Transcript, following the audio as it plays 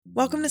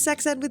Welcome to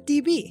Sex Ed with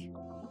DB.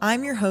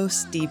 I'm your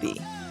host, DB.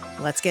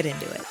 Let's get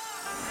into it.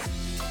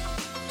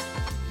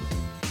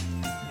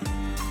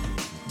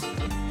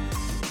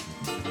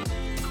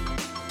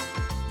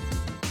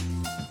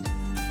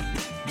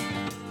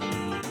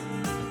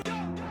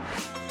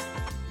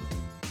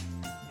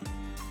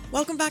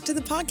 Welcome back to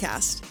the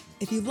podcast.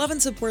 If you love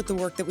and support the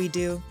work that we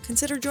do,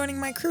 consider joining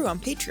my crew on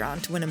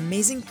Patreon to win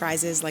amazing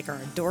prizes like our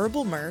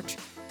adorable merch,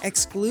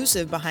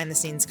 exclusive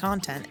behind-the-scenes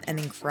content, and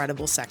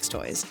incredible sex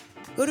toys.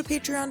 Go to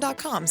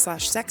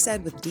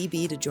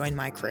patreon.com/sexedwithdb to join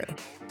my crew.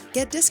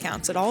 Get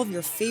discounts at all of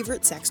your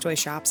favorite sex toy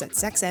shops at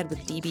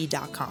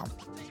sexedwithdb.com.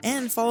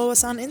 And follow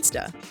us on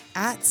Insta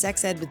at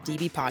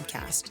sexedwithdb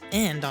podcast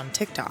and on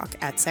TikTok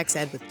at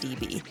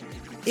sexedwithdb.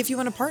 If you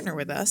want to partner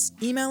with us,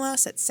 email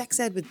us at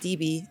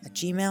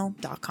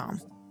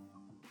sexedwithdb@gmail.com.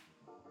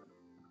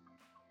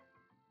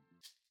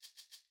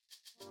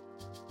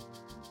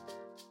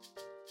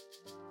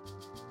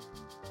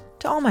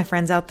 To all my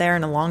friends out there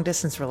in a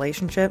long-distance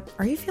relationship,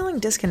 are you feeling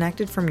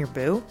disconnected from your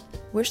boo?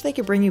 Wish they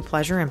could bring you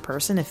pleasure in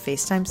person if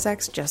FaceTime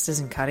sex just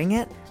isn't cutting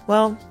it?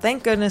 Well,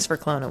 thank goodness for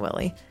Clone a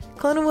Willy.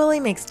 Clone a Willy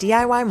makes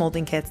DIY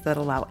molding kits that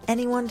allow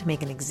anyone to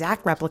make an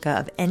exact replica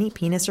of any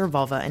penis or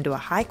vulva into a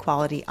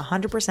high-quality,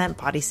 100%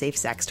 body-safe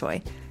sex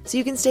toy, so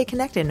you can stay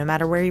connected no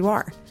matter where you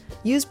are.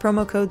 Use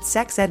promo code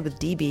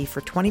SEXEDWITHDB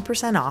for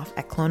 20% off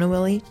at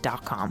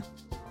cloneawilly.com.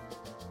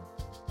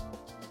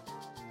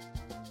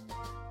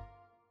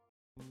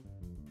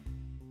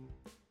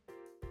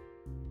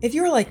 If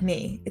you're like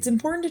me, it's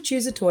important to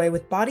choose a toy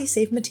with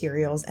body-safe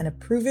materials and a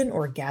proven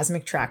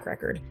orgasmic track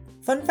record.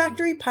 Fun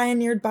Factory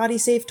pioneered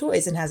body-safe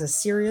toys and has a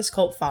serious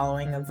cult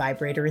following of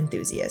vibrator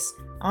enthusiasts.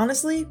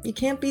 Honestly, you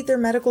can't beat their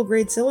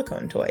medical-grade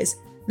silicone toys.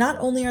 Not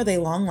only are they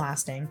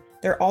long-lasting,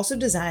 they're also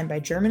designed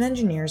by German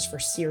engineers for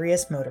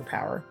serious motor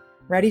power.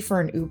 Ready for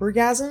an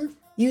ubergasm?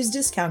 Use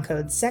discount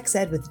code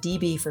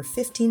SEXEDWITHDB for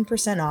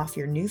 15% off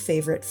your new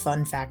favorite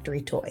Fun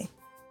Factory toy.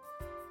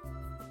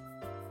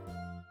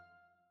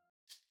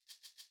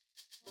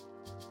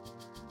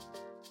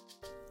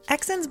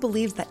 Xsense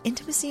believes that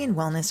intimacy and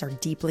wellness are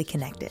deeply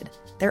connected.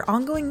 Their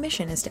ongoing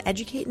mission is to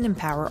educate and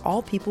empower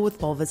all people with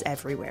vulvas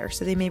everywhere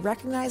so they may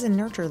recognize and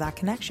nurture that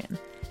connection.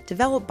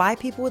 Developed by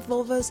people with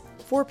vulvas,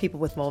 for people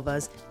with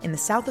vulvas, in the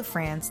south of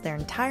France, their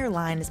entire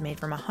line is made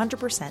from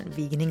 100%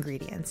 vegan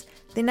ingredients.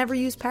 They never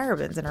use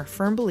parabens and are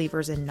firm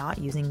believers in not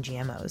using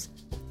GMOs.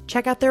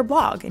 Check out their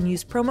blog and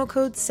use promo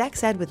code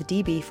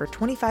SEXEDWITHDB for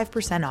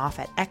 25% off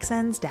at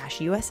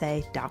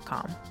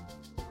xsense-usa.com.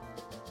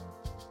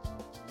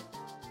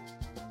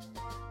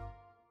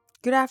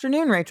 Good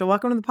afternoon, Rachel.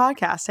 Welcome to the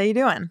podcast. How you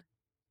doing?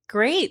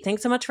 Great.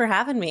 Thanks so much for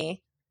having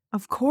me.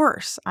 Of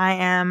course. I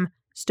am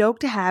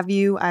stoked to have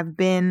you. I've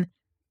been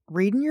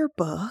reading your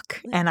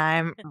book, and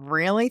I'm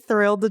really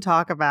thrilled to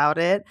talk about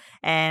it.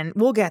 And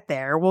we'll get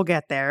there.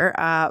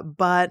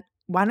 But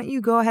why don't you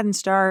go ahead and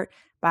start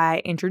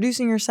by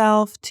introducing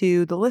yourself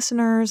to the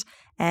listeners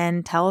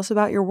and tell us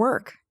about your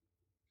work.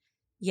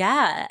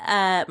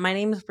 Yeah, my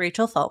name is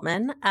Rachel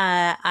Feltman.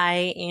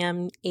 I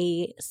am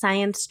a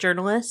science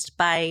journalist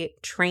by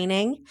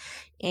training,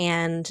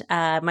 and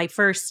my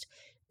first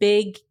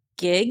big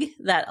gig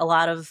that a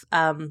lot of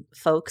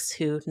folks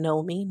who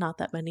know me, not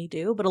that many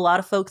do, but a lot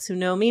of folks who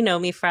know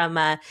me from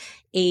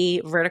a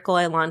vertical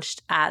I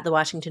launched at the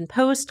Washington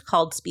Post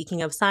called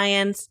Speaking of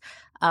Science,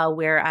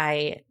 where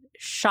I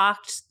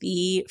shocked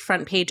the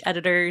front page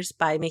editors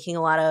by making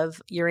a lot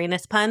of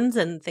Uranus puns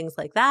and things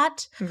like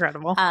that.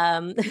 Incredible.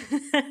 And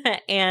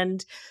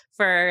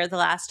for the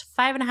last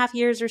 5.5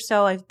 years or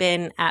so, I've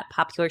been at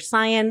Popular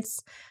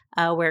Science,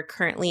 where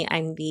currently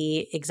I'm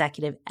the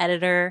executive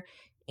editor,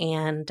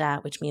 and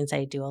which means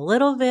I do a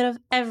little bit of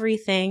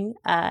everything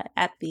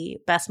at the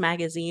best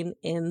magazine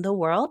in the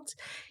world.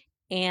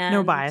 And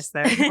no bias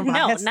there.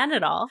 No, none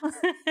at all.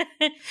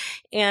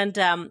 And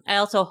I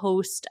also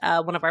host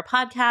one of our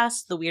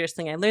podcasts, The Weirdest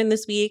Thing I Learned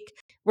This Week.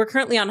 We're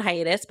currently on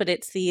hiatus, but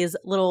it's these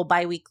little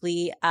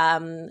bi-weekly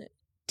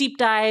deep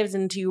dives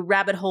into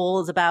rabbit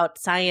holes about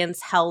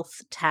science,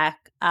 health,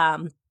 tech.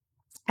 And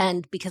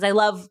because I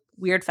love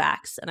weird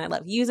facts and I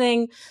love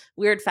using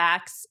weird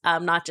facts,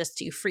 not just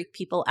to freak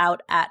people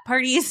out at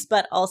parties,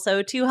 but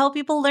also to help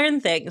people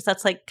learn things.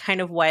 That's like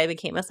kind of why I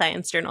became a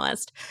science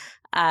journalist.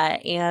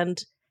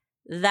 And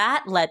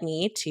that led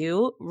me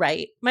to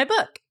write my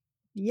book.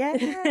 Yeah.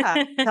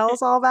 Tell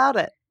us all about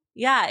it.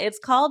 Yeah, it's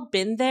called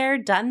Been There,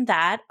 Done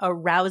That, A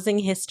Rousing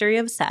History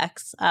of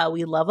Sex.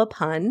 We love a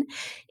pun.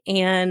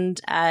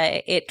 And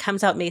it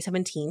comes out May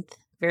 17th.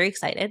 Very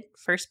excited.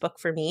 First book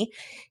for me.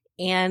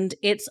 And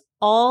it's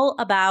all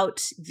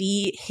about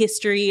the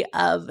history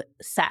of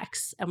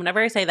sex. And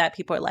whenever I say that,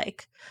 people are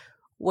like,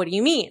 what do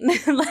you mean?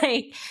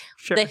 Like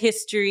Sure. the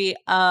history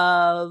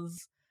of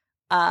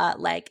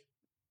like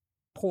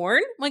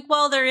porn? Like,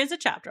 well, there is a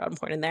chapter on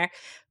porn in there.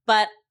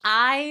 But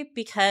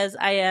because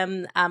I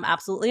am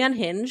absolutely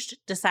unhinged,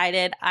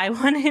 decided I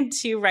wanted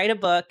to write a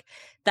book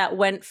that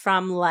went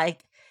from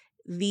like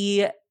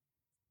the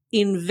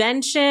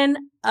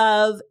invention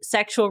of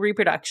sexual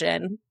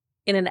reproduction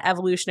in an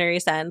evolutionary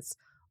sense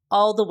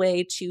all the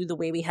way to the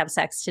way we have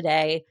sex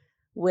today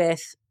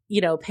with,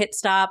 pit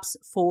stops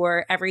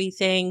for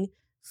everything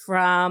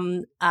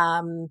from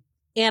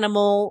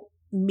animal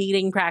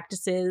mating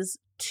practices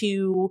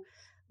to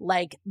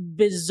like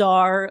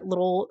bizarre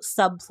little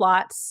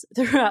subplots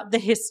throughout the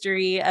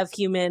history of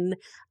human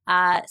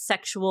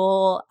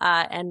sexual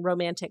and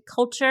romantic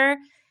culture.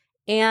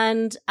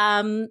 And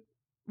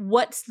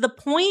what's the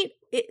point?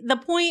 The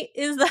point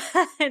is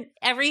that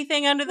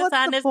everything under the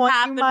sun has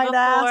happened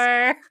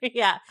before.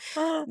 Yeah.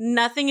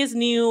 Nothing is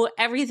new.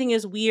 Everything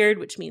is weird,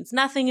 which means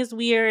nothing is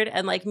weird.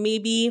 And like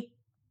maybe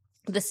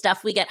the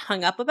stuff we get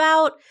hung up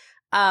about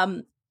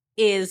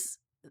is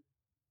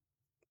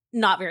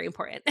not very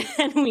important.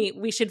 And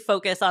we should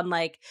focus on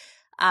like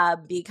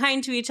being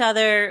kind to each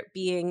other,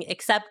 being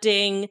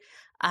accepting,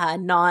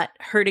 not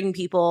hurting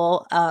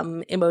people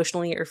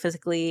emotionally or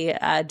physically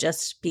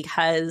just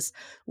because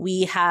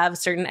we have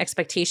certain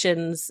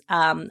expectations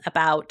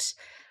about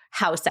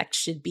how sex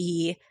should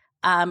be.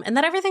 And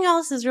that everything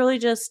else is really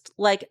just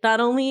like, not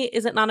only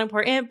is it not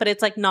important, but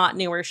it's like not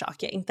new or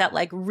shocking that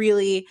like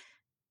really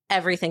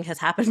everything has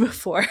happened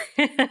before.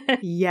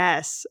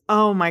 Yes.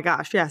 Oh my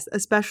gosh. Yes.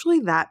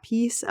 Especially that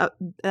piece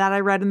that I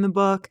read in the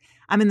book.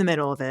 I'm in the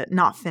middle of it,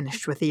 not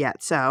finished with it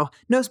yet. So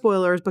no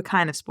spoilers, but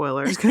kind of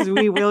spoilers because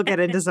we will get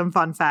into some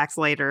fun facts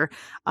later.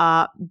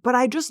 But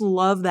I just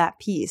love that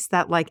piece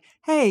that like,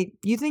 hey,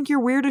 you think you're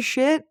weird as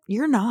shit?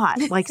 You're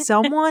not. Like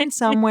someone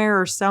somewhere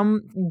or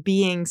some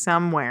being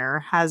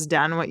somewhere has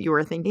done what you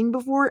were thinking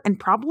before and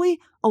probably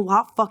a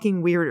lot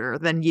fucking weirder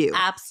than you.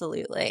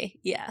 Absolutely.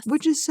 Yes.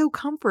 Which is so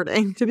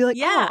comforting to be like,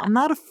 yeah, oh, I'm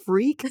not a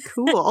freak.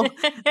 Cool.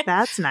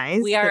 That's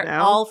nice. We are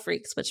all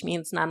freaks, which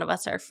means none of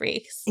us are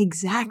freaks.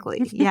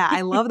 Exactly. Yeah.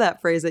 I love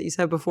that phrase that you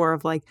said before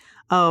of like,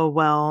 oh,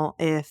 well,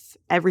 if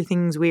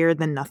everything's weird,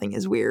 then nothing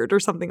is weird or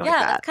something like that.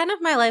 Yeah, that's kind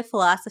of my life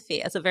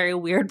philosophy as a very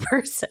weird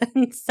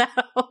person. So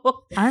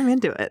I'm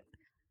into it.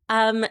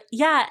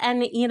 Yeah.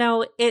 And,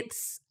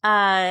 it's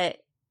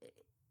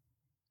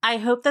I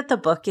hope that the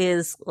book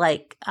is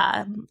like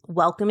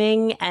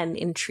welcoming and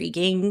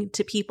intriguing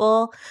to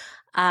people.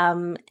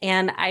 And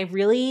I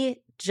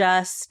really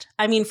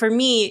for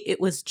me,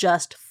 it was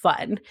just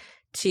fun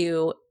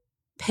to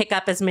pick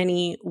up as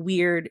many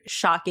weird,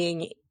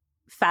 shocking,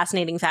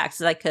 fascinating facts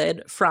as I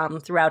could from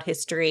throughout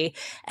history.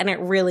 And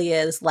it really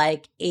is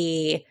like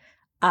a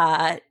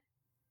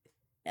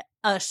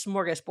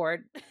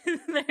smorgasbord.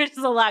 There's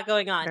a lot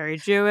going on. Very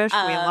Jewish. We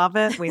love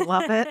it. We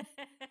love it.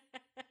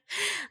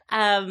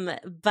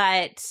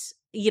 But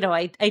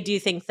I do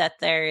think that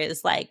there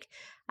is like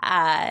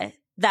that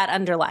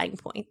underlying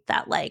point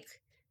that like,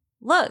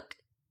 look,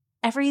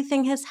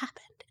 everything has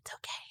happened. It's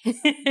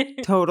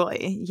okay.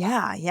 Totally.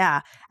 Yeah.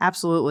 Yeah.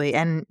 Absolutely.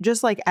 And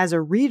just like as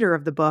a reader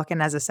of the book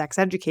and as a sex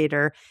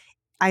educator,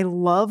 I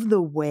love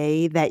the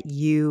way that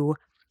you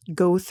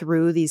go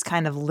through these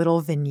kind of little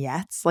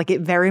vignettes. Like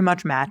it very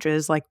much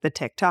matches like the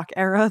TikTok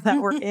era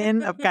that we're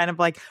in of kind of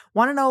like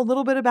want to know a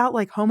little bit about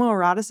like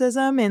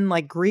homoeroticism in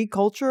like Greek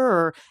culture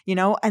or,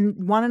 and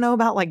want to know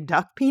about like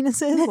duck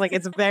penises. Like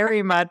it's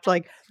very much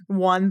like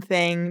one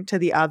thing to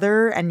the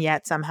other. And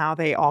yet somehow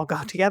they all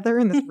go together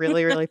in this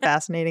really, really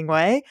fascinating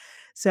way.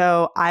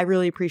 So I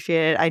really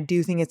appreciate it. I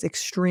do think it's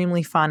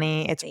extremely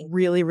funny. It's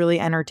really, really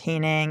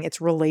entertaining. It's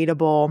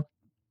relatable.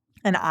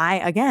 And I,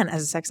 again,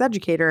 as a sex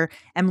educator,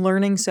 am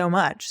learning so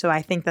much. So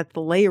I think that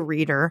the lay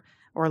reader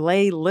or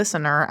lay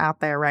listener out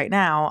there right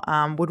now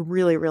would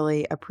really,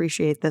 really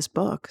appreciate this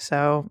book.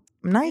 So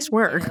nice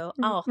work.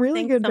 Oh,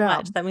 really good so job.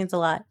 Much. That means a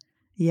lot.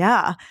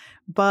 Yeah.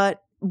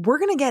 But we're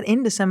going to get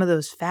into some of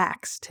those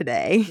facts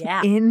today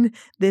in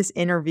this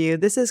interview.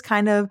 This is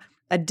kind of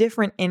a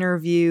different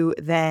interview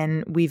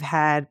than we've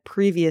had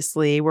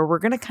previously, where we're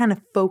going to kind of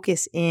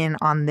focus in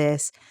on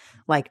this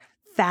like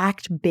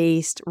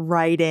fact-based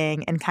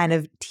writing and kind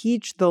of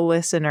teach the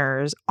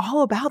listeners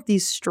all about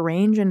these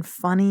strange and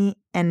funny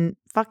and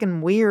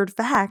fucking weird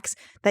facts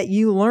that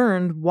you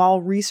learned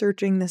while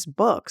researching this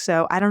book.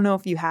 So I don't know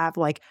if you have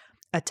like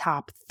a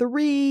top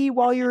 3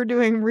 while you were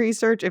doing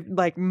research, if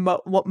like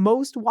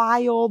most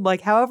wild,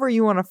 like however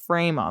you want to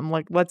frame them,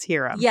 like let's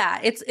hear them. Yeah,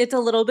 it's a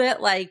little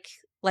bit like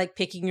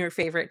picking your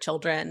favorite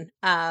children.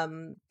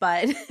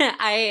 But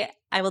I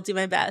will do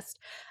my best.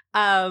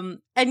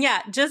 And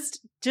yeah, just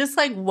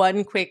like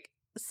one quick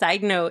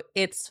side note,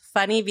 it's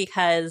funny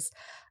because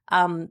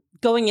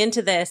going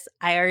into this,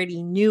 I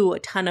already knew a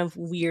ton of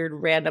weird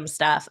random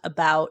stuff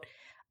about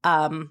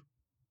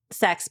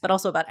sex, but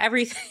also about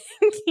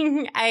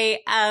everything.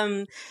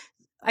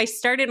 I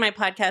started my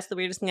podcast, The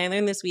Weirdest Thing I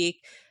Learned This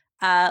Week,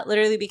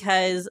 literally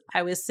because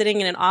I was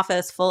sitting in an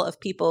office full of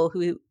people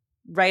who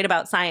write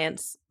about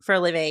science for a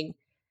living.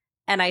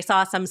 And I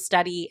saw some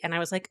study and I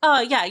was like,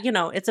 oh, yeah,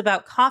 it's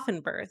about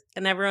coffin birth.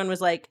 And everyone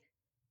was like,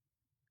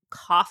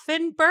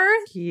 coffin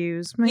birth?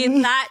 Excuse me?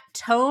 In that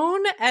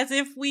tone, as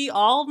if we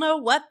all know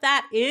what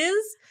that is.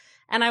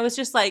 And I was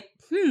just like,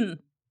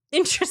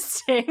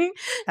 interesting.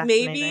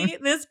 Maybe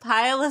this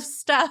pile of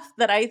stuff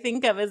that I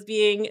think of as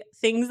being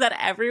things that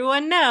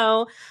everyone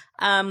know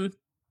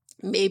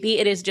Maybe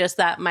it is just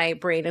that my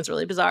brain is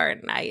really bizarre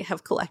and I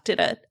have collected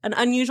an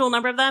unusual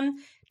number of them.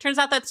 Turns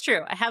out that's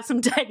true. I have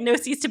some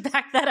diagnoses to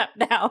back that up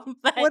now.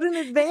 But what an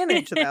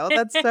advantage, though.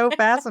 That's so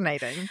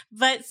fascinating.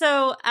 But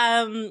so,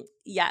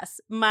 yes,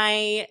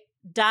 my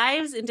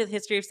dives into the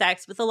history of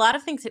sex with a lot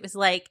of things, it was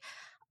like,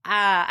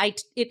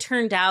 it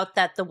turned out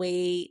that the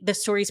way the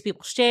stories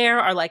people share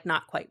are like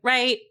not quite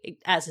right,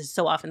 as is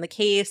so often the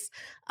case.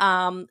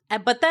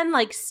 But then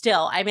like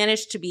still, I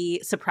managed to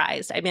be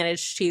surprised. I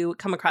managed to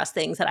come across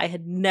things that I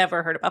had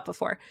never heard about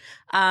before.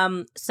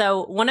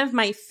 So one of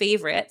my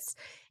favorites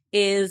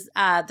is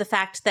the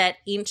fact that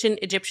ancient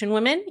Egyptian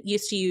women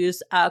used to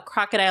use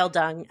crocodile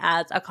dung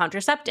as a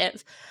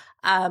contraceptive.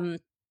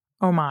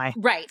 Oh my.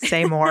 Right.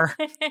 Say more.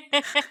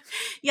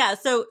 Yeah,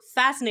 so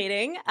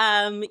fascinating.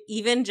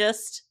 Even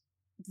just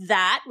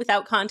that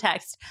without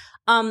context.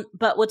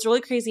 But what's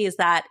really crazy is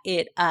that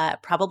it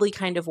probably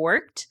kind of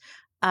worked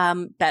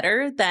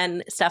better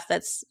than stuff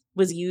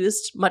was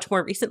used much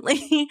more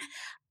recently.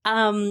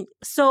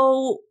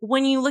 So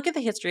when you look at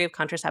the history of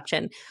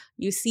contraception,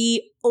 you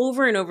see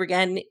over and over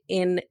again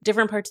in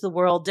different parts of the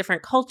world,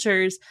 different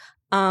cultures,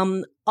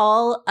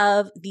 all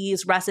of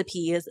these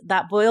recipes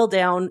that boil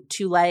down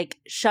to like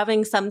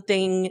shoving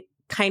something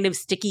kind of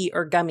sticky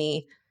or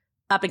gummy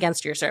up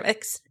against your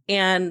cervix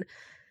and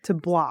to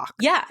block.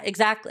 Yeah,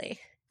 exactly.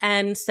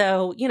 And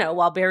so,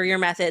 while barrier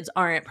methods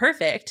aren't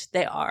perfect,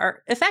 they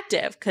are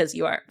effective because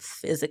you are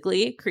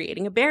physically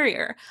creating a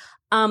barrier.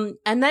 And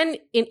then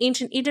in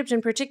ancient Egypt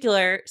in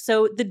particular,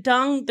 so the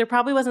dung, there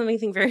probably wasn't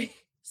anything very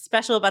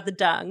special about the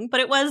dung, but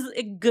it was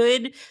a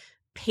good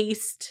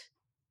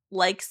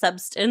paste-like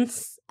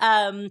substance.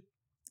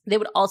 They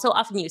would also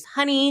often use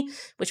honey,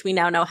 which we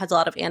now know has a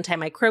lot of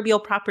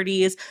antimicrobial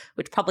properties,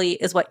 which probably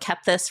is what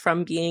kept this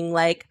from being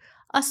like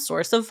a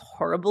source of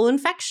horrible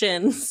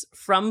infections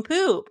from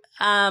poop.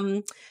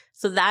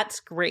 So that's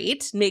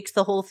great. Makes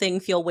the whole thing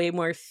feel way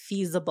more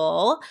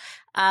feasible.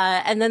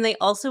 And then they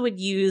also would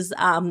use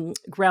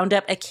ground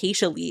up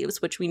acacia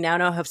leaves, which we now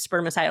know have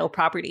spermicidal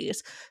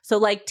properties. So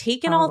like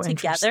taken all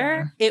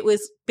together, it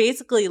was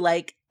basically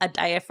like a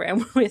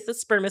diaphragm with a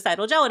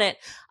spermicidal gel in it.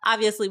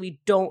 Obviously, we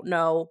don't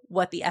know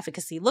what the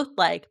efficacy looked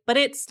like, but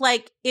it's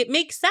like, it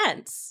makes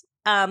sense.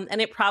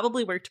 And it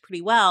probably worked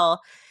pretty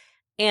well.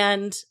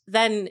 And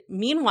then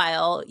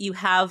meanwhile, you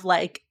have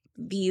like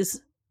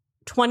these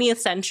 20th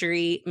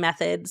century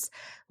methods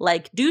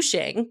like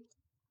douching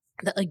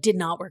that like did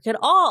not work at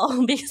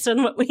all based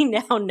on what we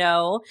now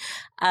know,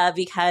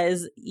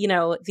 because,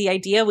 the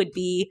idea would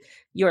be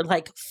you're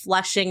like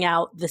flushing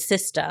out the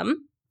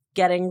system,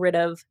 getting rid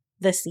of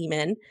the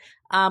semen,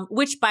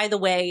 which, by the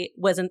way,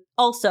 wasn't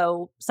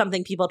also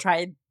something people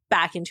tried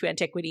back into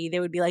antiquity. They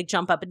would be like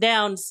jump up and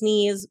down,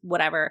 sneeze,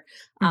 whatever.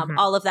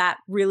 All of that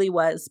really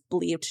was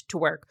believed to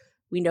work.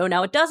 We know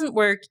now it doesn't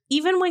work,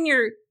 even when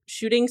you're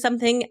shooting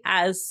something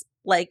as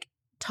like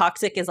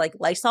toxic as like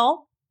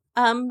Lysol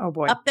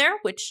up there,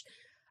 which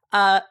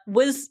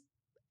was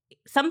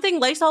something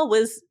Lysol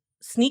was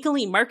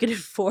sneakily marketed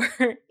for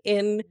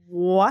in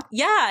what?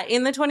 Yeah,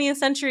 in the 20th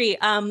century.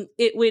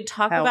 It would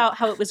talk about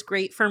how it was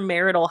great for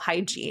marital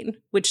hygiene,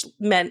 which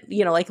meant,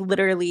 like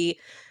literally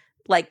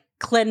like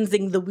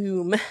cleansing the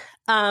womb.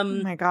 Oh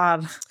my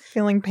God.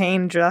 Feeling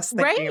pain just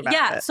thinking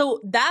about it. So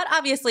that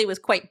obviously was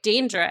quite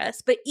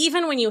dangerous. But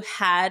even when you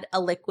had a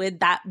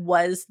liquid that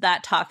was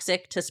that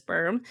toxic to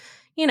sperm,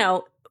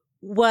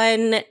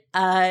 when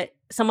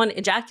someone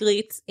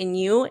ejaculates in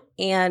you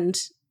and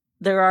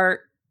there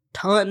are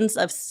tons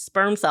of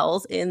sperm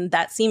cells in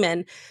that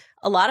semen,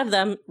 a lot of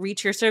them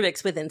reach your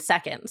cervix within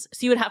seconds.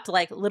 So you would have to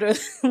like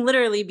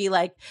literally be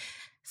like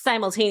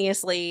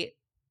simultaneously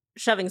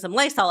shoving some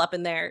Lysol up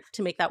in there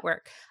to make that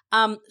work.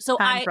 So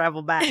Time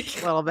travel back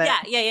a little bit.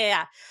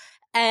 Yeah.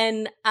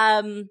 And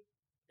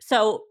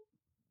so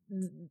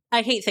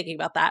I hate thinking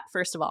about that,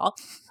 first of all.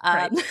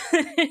 Right.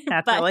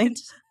 Naturally.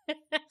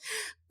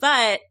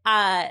 But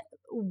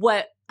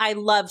what I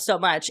love so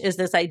much is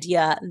this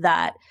idea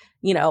that,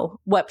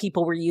 what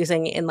people were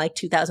using in like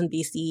 2000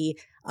 BC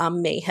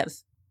may have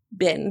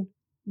been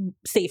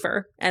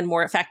safer and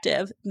more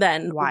effective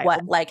than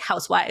what like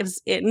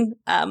housewives in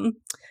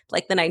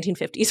like the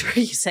 1950s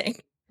were using.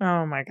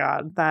 Oh my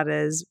God, that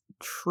is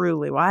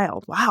truly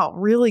wild. Wow,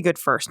 really good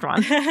first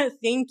one.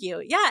 Thank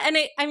you. Yeah, and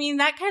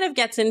that kind of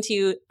gets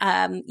into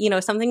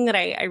something that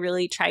I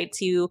really try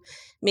to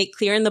make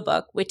clear in the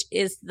book, which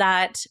is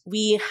that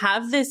we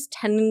have this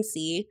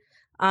tendency,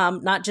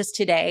 not just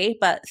today,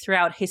 but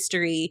throughout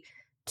history,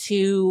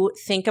 to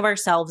think of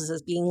ourselves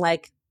as being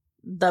like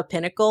the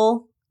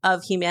pinnacle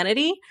of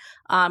humanity,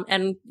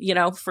 and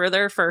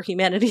further for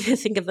humanity to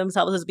think of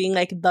themselves as being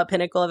like the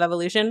pinnacle of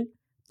evolution.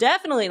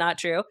 Definitely not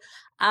true.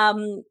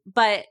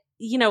 But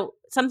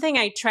something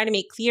I try to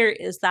make clear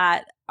is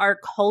that our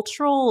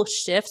cultural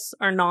shifts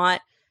are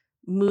not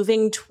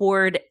moving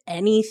toward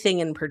anything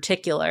in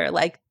particular.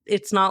 Like,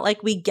 it's not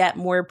like we get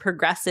more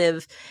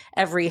progressive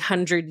every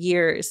 100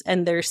 years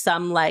and there's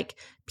some like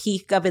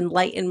peak of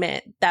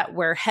enlightenment that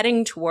we're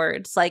heading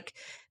towards. Like,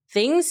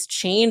 things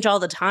change all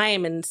the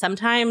time, and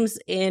sometimes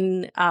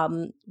in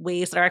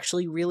ways that are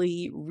actually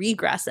really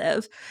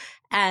regressive.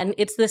 And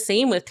it's the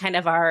same with kind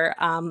of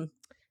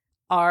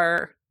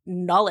our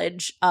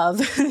knowledge of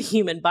the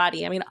human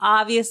body. I mean,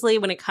 obviously,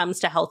 when it comes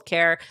to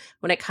healthcare,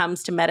 when it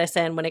comes to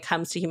medicine, when it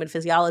comes to human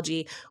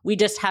physiology, we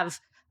just have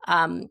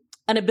an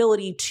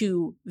ability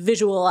to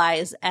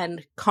visualize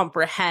and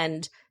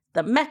comprehend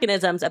the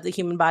mechanisms of the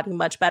human body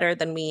much better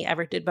than we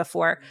ever did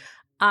before.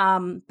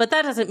 But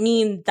that doesn't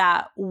mean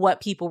that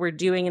what people were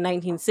doing in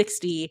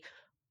 1960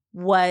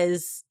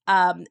 was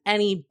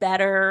any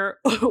better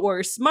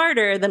or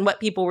smarter than what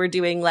people were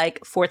doing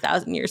like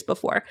 4,000 years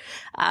before.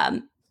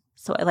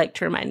 So I like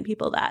to remind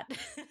people that.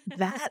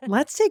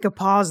 Let's take a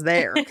pause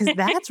there, because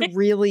that's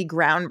really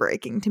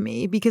groundbreaking to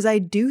me, because I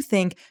do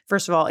think,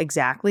 first of all,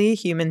 exactly,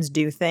 humans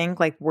do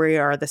think like we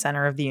are the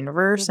center of the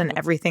universe and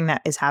everything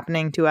that is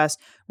happening to us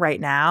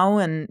right now.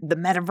 And the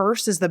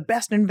metaverse is the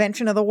best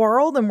invention of the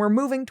world. And we're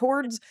moving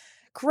towards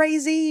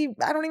crazy,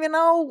 I don't even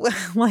know,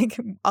 like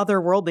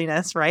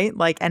otherworldliness, right?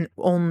 Like, and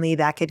only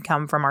that could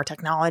come from our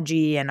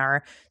technology and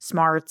our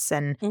smarts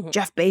and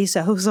Jeff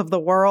Bezos of the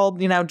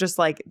world, just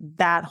like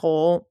that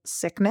whole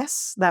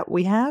sickness that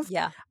we have.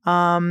 Yeah.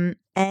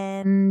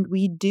 And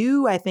we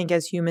do, I think,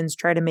 as humans,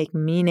 try to make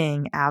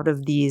meaning out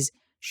of these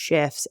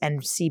shifts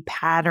and see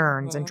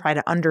patterns and try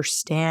to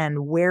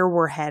understand where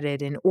we're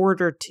headed in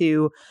order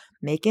to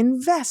make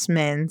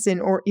investments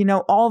and, or,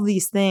 all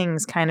these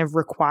things kind of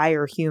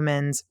require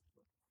humans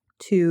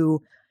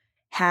to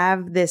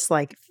have this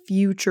like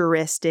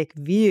futuristic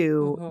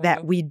view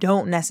that we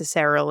don't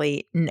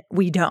necessarily,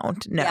 we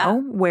don't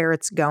know where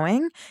it's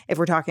going. If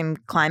we're talking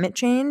climate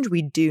change,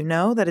 we do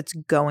know that it's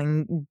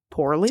going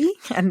poorly,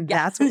 and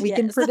that's what we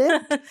can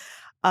predict.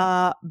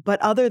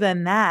 But other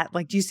than that,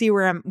 like, do you see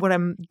where I'm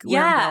going with this?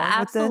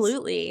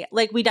 Absolutely.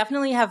 Like, we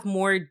definitely have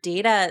more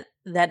data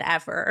than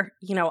ever.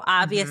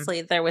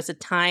 Obviously there was a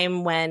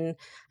time when,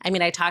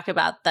 I talk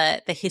about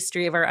the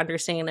history of our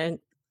understanding.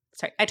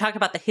 I talk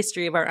about the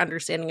history of our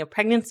understanding of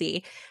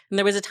pregnancy. And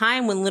there was a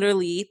time when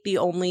literally the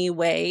only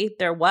way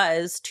there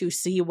was to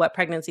see what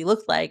pregnancy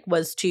looked like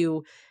was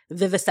to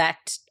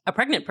vivisect a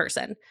pregnant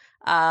person,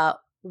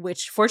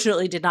 which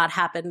fortunately did not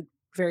happen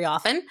very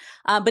often.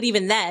 But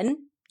even then,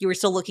 you were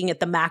still looking at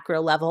the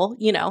macro level,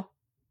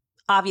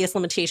 obvious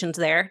limitations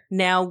there.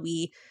 Now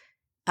we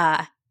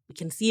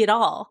can see it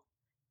all.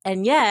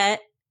 And yet,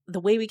 the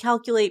way we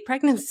calculate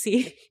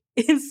pregnancy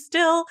is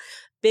still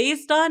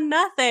based on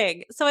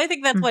nothing. So I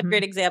think that's one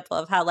great example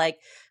of how like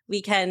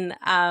we can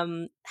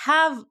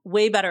have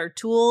way better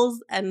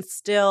tools and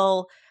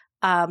still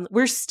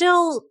we're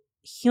still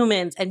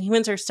humans, and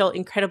humans are still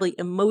incredibly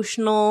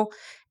emotional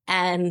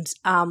and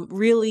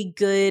really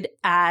good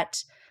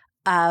at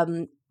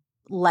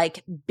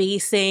like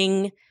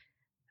basing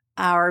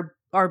our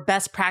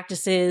best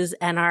practices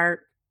and our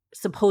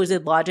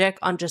supposed logic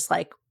on just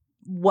like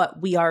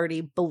what we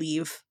already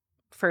believe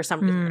for some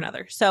reason or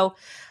another. So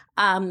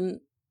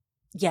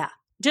yeah,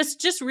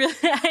 just really,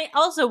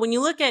 also, when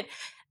you look at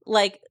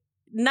like,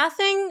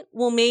 nothing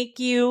will make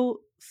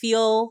you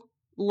feel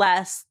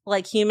less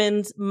like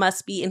humans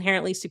must be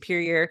inherently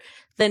superior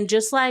than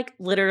just like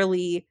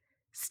literally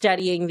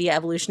studying the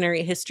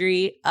evolutionary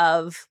history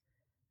of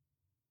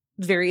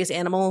various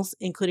animals,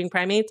 including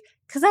primates,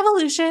 because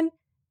evolution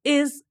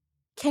is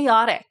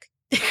chaotic.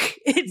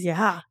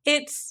 It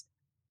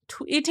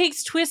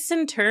takes twists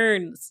and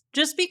turns.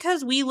 Just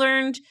because we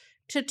learned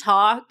to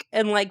talk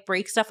and like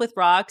break stuff with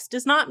rocks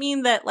does not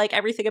mean that like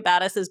everything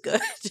about us is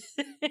good.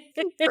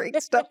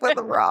 Break stuff with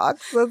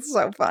rocks. That's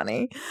so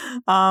funny.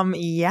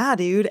 Yeah,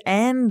 dude.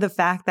 And the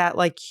fact that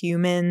like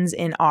humans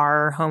in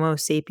our Homo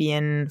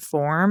sapien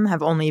form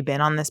have only been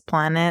on this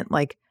planet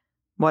like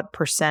what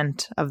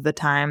percent of the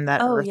time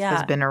that Earth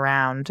has been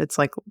around? It's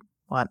like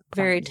what?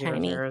 Very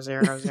tiny.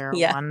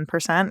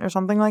 0.0001% or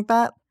something like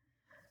that.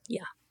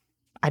 Yeah.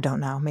 I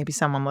don't know. Maybe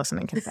someone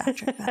listening can fact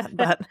check that.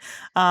 But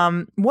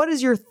what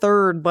is your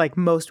third, like,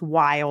 most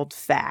wild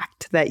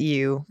fact that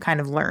you kind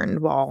of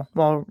learned while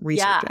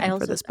researching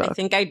for this book? I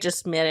think I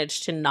just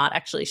managed to not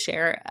actually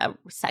share a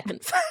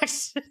second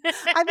fact.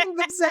 I think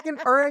the second,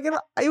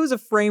 it was a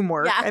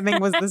framework, I think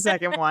was the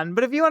second one.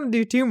 But if you want to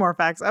do two more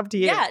facts, up to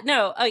you. Yeah,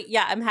 no.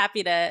 I'm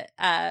happy to.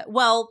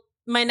 Well,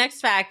 my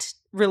next fact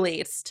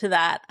relates to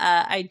that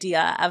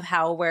idea of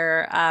how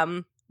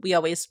we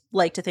always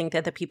like to think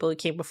that the people who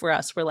came before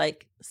us were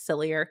like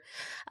sillier.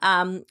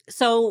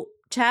 So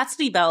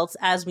chastity belts,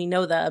 as we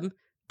know them,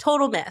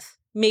 total myth,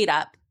 made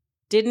up,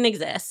 didn't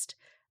exist.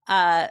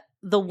 The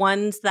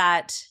ones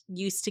that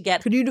used to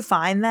get... Could you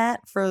define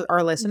that for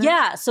our listeners?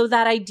 Yeah. So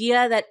that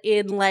idea that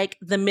in like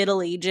the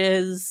Middle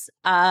Ages,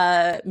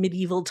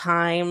 medieval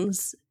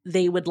times,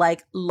 they would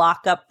like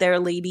lock up their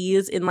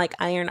ladies in like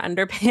iron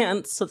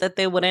underpants so that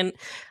they wouldn't,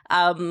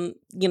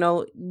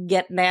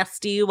 get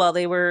nasty while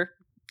they were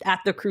at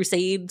the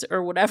Crusades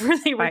or whatever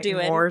they were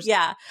doing. Wars.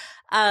 Yeah.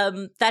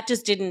 That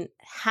just didn't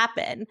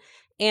happen.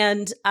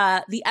 And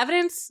the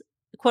evidence,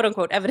 quote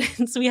unquote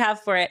evidence we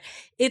have for it,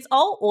 it's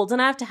all old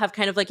enough to have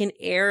kind of like an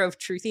air of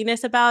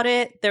truthiness about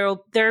it.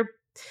 They're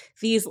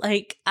these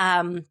like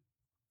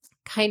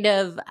kind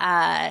of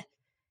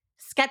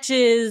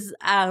sketches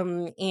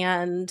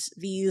and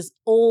these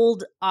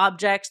old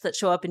objects that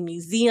show up in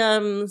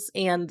museums.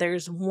 And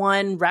there's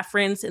one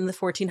reference in the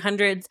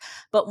 1400s.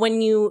 But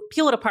when you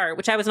peel it apart,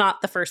 which I was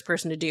not the first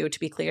person to do, to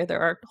be clear,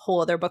 there are whole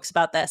other books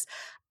about this,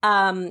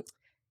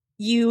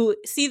 you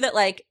see that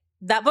like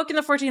that book in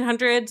the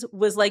 1400s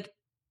was like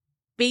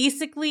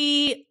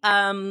basically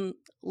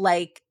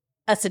like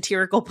a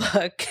satirical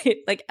book.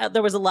 Like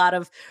there was a lot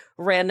of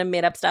random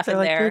made up stuff in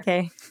like, there.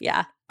 Okay.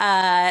 Yeah.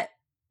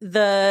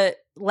 The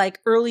like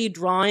early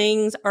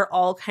drawings are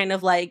all kind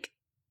of like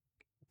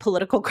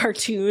political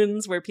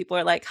cartoons where people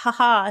are like,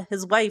 haha,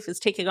 his wife is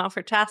taking off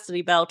her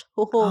chastity belt.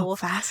 Oh,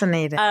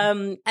 fascinating.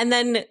 And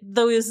then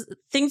those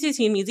things you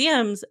see in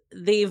museums,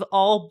 they've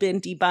all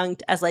been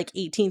debunked as like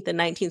 18th and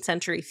 19th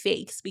century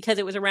fakes, because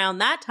it was around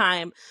that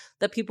time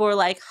that people were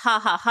like, ha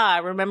ha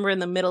ha, remember in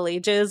the Middle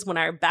Ages when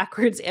our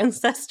backwards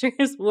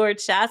ancestors wore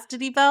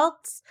chastity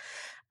belts?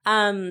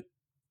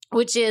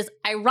 Which is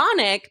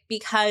ironic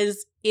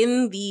because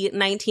in the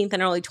 19th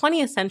and early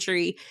 20th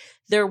century,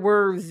 there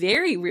were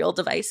very real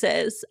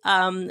devices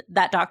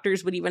that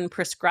doctors would even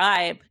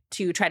prescribe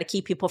to try to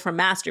keep people from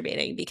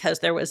masturbating, because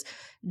there was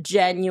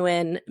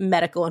genuine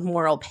medical and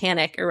moral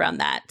panic around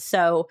that.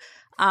 So,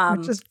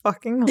 which is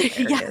fucking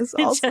hilarious.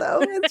 Yeah,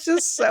 also, it's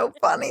just so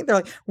funny. They're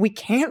like, we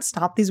can't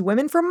stop these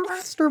women from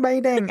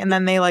masturbating, and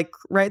then they like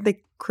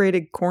they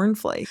created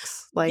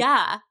cornflakes. Like,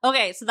 yeah.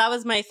 Okay, so that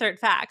was my third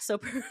fact. So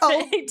perfect.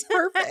 Oh,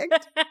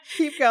 perfect.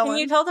 Keep going. And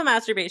you told the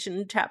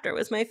masturbation chapter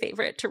was my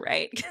favorite to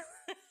write.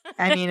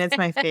 I mean, it's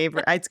my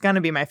favorite. It's going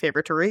to be my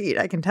favorite to read.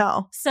 I can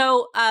tell.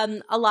 So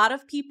a lot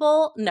of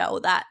people know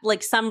that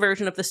like some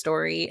version of the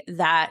story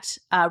that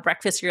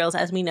breakfast cereals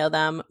as we know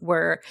them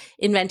were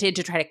invented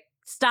to try to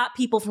stop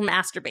people from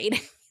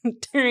masturbating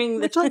during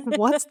the... Which, like,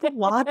 what's the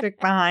logic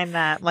behind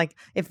that? Like,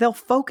 if they'll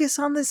focus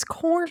on this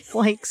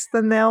cornflakes,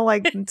 then they'll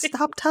like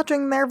stop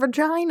touching their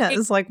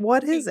vaginas. Like,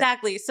 what is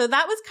exactly. So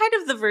that was kind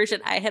of the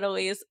version I had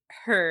always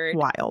heard.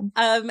 Wild.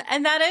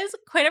 And that is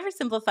quite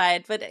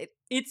oversimplified, but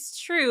it's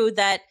true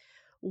that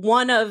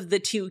one of the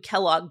two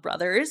Kellogg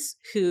brothers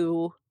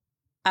who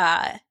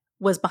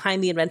was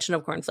behind the invention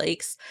of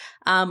cornflakes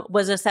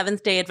was a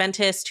Seventh-day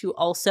Adventist who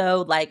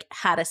also like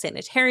had a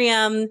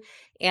sanitarium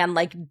and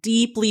like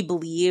deeply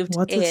believed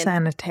What's in a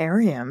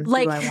sanitarium?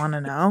 like, do I want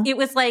to know? It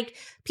was like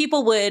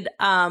people would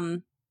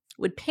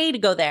pay to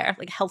go there,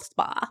 like a health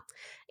spa.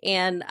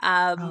 And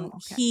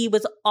he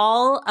was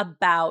all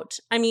about,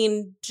 I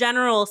mean,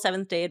 general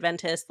Seventh-day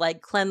Adventist,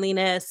 like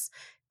cleanliness,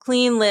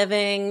 clean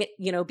living,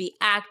 you know, be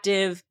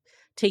active,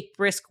 take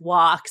brisk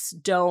walks,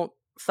 don't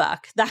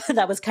fuck.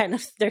 That was kind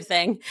of their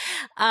thing.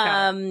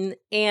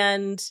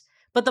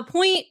 But the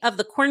point of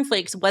the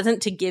cornflakes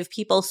wasn't to give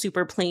people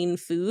super plain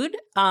food,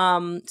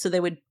 so they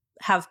would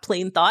have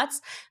plain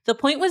thoughts. The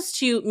point was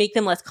to make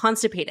them less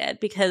constipated,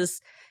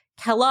 because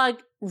Kellogg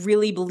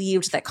really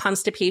believed that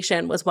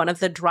constipation was one of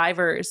the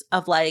drivers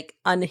of like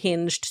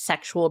unhinged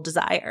sexual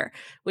desire,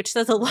 which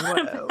says a lot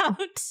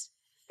about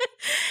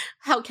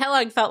how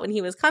Kellogg felt when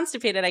he was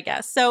constipated, I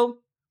guess. So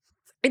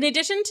in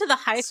addition to the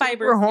high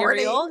fiber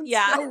cereal,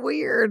 yeah, so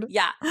weird,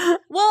 yeah. Well,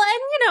 and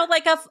you know,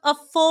 like a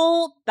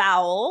full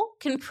bowel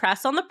can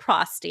press on the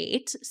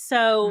prostate.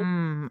 So,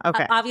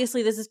 okay,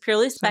 obviously, this is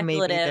purely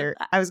speculative.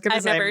 I was going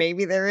to say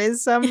maybe there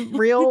is some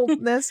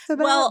realness to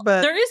that. Well,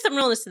 but there is some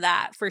realness to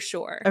that for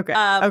sure. Okay.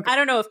 I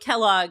don't know if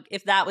Kellogg,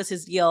 if that was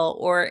his deal,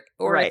 or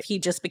if he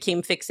just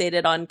became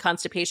fixated on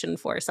constipation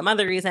for some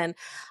other reason.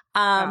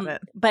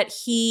 But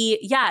he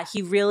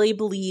really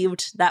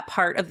believed that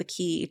part of the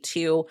key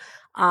to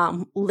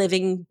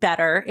living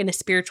better in a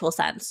spiritual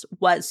sense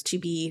was to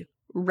be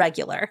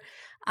regular.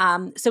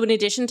 So in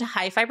addition to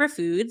high fiber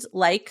foods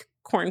like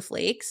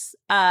cornflakes,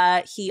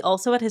 he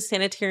also at his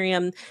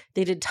sanitarium,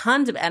 they did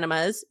tons of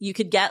enemas. You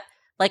could get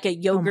like a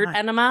yogurt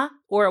enema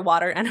or a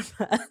water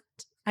enema.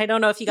 I don't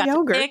know if you got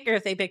to pick or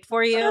if they picked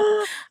for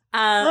you.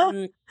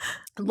 A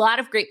lot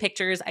of great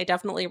pictures. I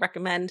definitely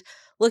recommend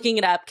looking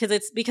it up, because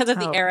it's because of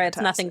the era. Fantastic.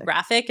 It's nothing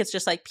graphic. It's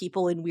just like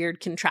people in weird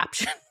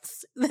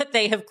contraptions that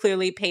they have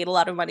clearly paid a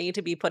lot of money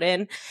to be put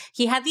in.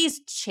 He had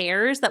these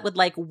chairs that would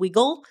like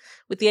wiggle,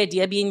 with the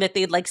idea being that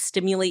they'd like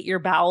stimulate your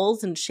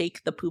bowels and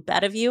shake the poop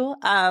out of you.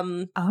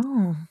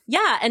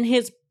 Yeah. And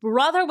his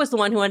brother was the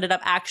one who ended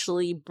up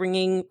actually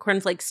bringing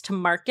cornflakes to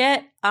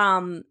market.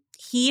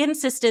 He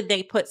insisted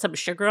they put some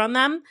sugar on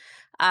them,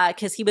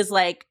 because he was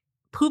like,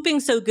 pooping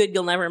so good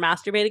you'll never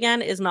masturbate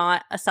again is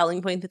not a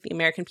selling point that the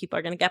American people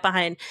are going to get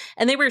behind.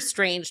 And they were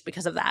estranged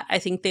because of that. I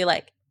think they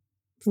like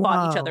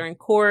fought each other in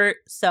court.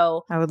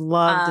 So I would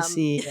love to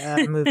see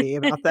a movie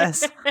about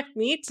this.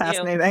 Me too.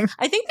 Fascinating.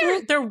 I think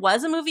there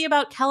was a movie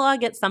about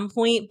Kellogg at some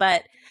point,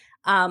 but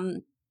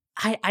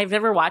I've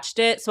never watched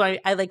it. So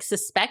I like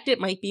suspect it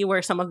might be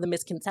where some of the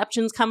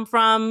misconceptions come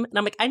from. And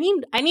I'm like, I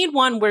need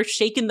one where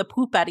shaking the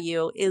poop out of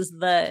you is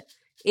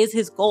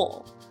his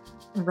goal.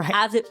 Right.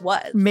 As it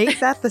was.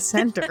 Make that the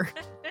center.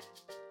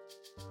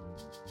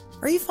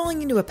 Are you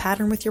falling into a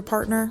pattern with your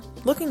partner?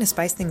 Looking to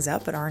spice things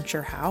up but aren't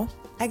sure how?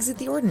 Exit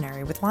the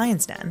ordinary with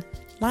Lion's Den.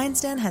 Lion's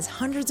Den has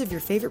hundreds of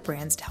your favorite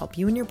brands to help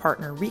you and your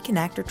partner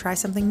reconnect or try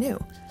something new.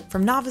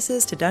 From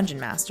novices to dungeon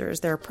masters,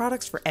 there are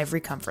products for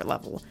every comfort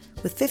level.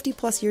 With 50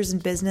 plus years in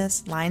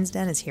business, Lion's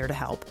Den is here to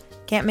help.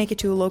 Can't make it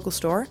to a local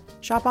store?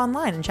 Shop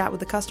online and chat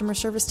with a customer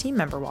service team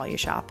member while you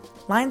shop.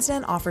 Lion's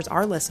Den offers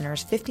our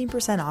listeners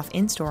 15% off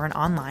in-store and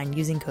online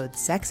using code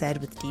SEXED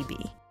with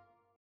DB.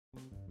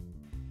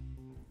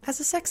 As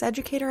a sex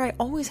educator, I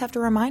always have to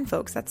remind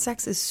folks that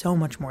sex is so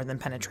much more than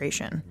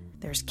penetration.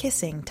 There's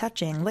kissing,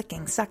 touching,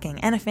 licking,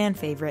 sucking, and a fan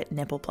favorite,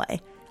 nipple play.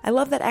 I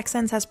love that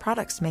Xsense has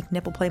products to make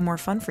nipple play more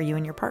fun for you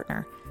and your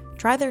partner.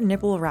 Try their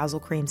nipple arousal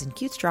creams in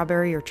cute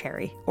strawberry or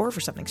cherry, or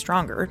for something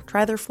stronger,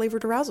 try their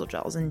flavored arousal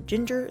gels in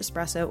ginger,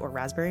 espresso, or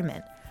raspberry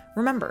mint.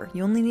 Remember,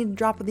 you only need a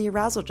drop of the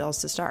arousal gels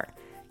to start.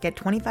 Get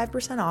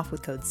 25% off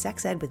with code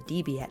SEXED with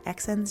DB at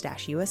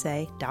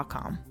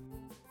xsense-usa.com.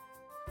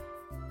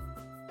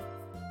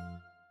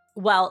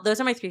 Well, those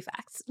are my 3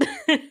 facts.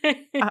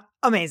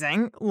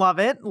 Amazing. Love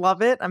it.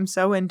 Love it. I'm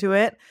so into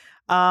it.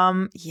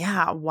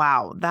 Yeah,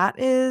 wow. That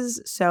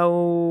is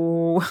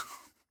so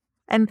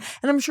and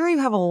I'm sure you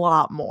have a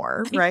lot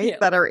more, right?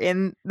 That are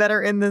in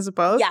this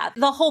book. Yeah,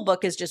 the whole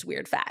book is just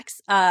weird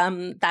facts.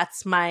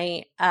 That's what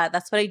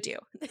I do.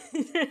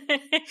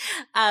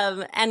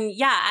 And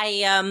yeah,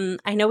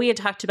 I know we had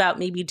talked about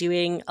maybe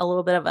doing a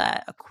little bit of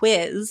a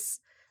quiz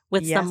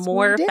with some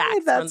more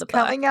facts from the book.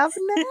 That's coming up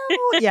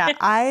now. Yeah,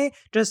 I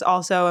just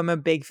also am a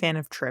big fan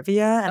of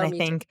trivia, and I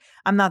think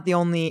I'm not the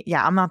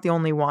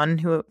only one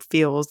who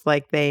feels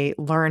like they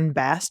learn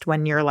best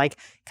when you're like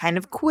kind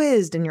of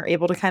quizzed and you're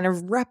able to kind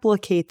of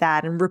replicate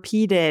that and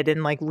repeat it,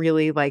 and like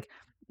really like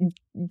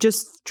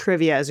just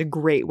trivia is a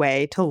great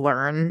way to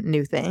learn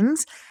new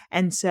things.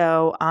 And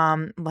so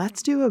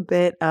let's do a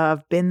bit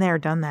of been there,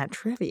 done that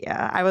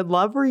trivia. I would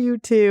love for you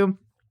to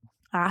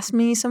ask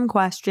me some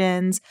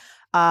questions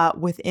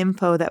with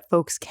info that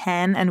folks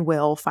can and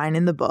will find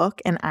in the book,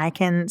 and I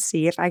can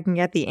see if I can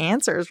get the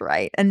answers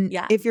right. And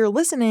if you're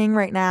listening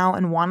right now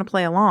and want to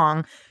play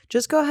along,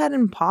 just go ahead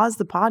and pause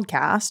the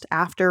podcast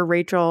after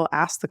Rachel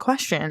asks the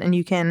question, and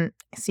you can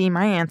see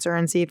my answer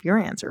and see if your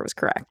answer was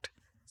correct.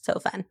 So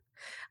fun.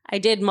 I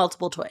did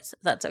multiple choice.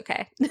 That's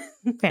okay.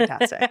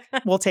 Fantastic.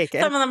 We'll take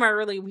it. Some of them are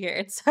really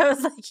weird. So I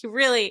was like, you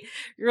really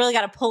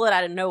got to pull it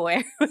out of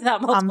nowhere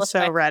without multiple choice.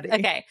 I'm so ready.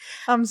 Okay.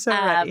 I'm so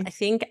ready. I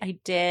think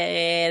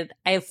I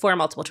have 4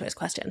 multiple choice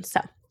questions. So,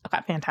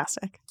 okay.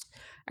 Fantastic.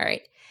 All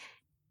right.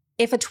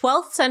 If a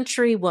 12th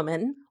century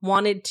woman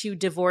wanted to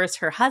divorce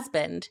her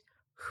husband,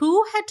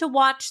 who had to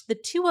watch the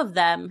 2 of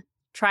them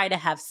try to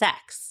have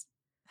sex?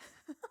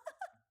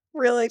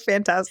 Really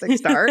fantastic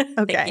start.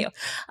 Okay. Thank you.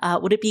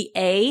 Would it be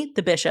A,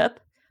 the bishop,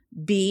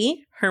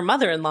 B, her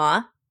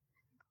mother-in-law,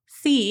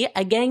 C,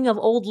 a gang of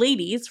old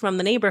ladies from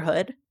the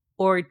neighborhood,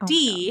 or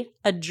D,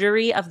 a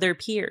jury of their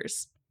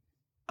peers?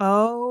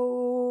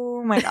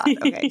 Oh my God.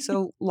 Okay.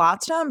 So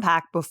lots to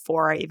unpack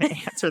before I even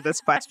answer this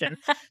question.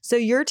 So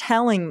you're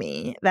telling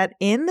me that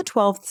in the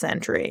 12th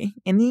century,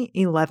 in the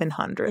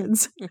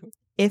 1100s,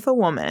 if a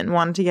woman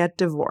wanted to get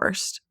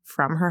divorced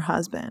from her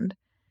husband,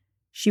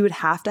 she would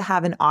have to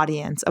have an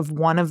audience of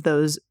one of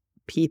those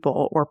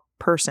people or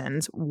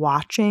persons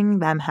watching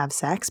them have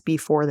sex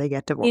before they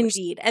get divorced.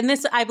 Indeed. And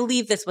I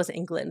believe this was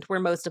England, where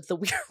most of the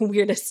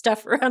weirdest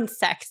stuff around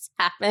sex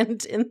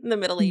happened in the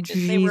Middle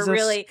Ages. They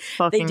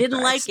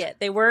didn't like it.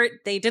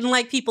 They didn't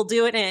like people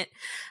doing it.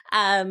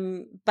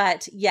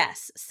 But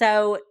yes.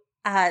 So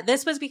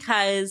this was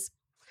because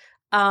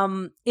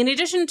in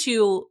addition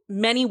to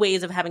many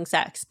ways of having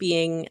sex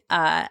being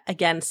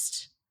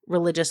against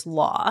religious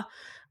law,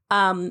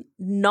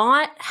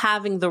 not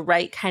having the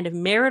right kind of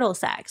marital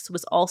sex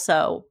was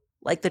also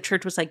like the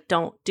church was like,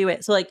 don't do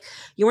it. So like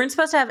you weren't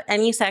supposed to have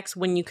any sex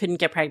when you couldn't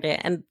get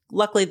pregnant. And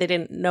luckily they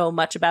didn't know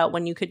much about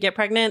when you could get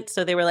pregnant.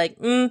 So they were like,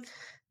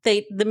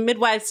 the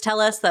midwives tell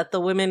us that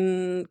the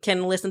women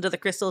can listen to the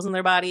crystals in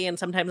their body and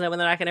sometimes know when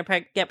they're not going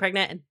to get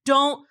pregnant, and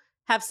don't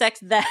have sex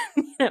then.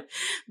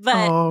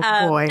 But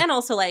and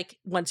also like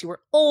once you were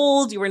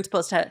old, you weren't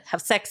supposed to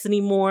have sex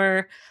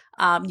anymore.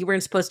 You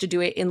weren't supposed to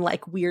do it in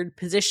like weird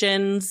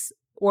positions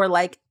or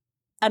like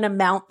an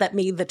amount that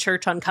made the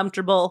church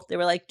uncomfortable. They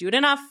were like, do it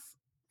enough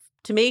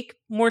to make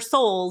more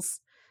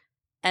souls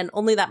and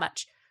only that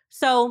much.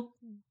 So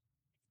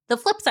the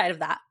flip side of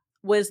that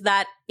was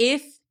that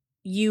if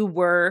you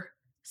were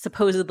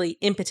supposedly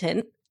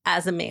impotent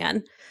as a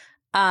man,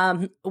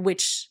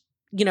 which,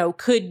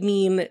 could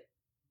mean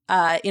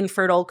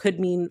infertile, could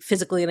mean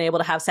physically unable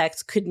to have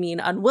sex, could mean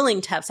unwilling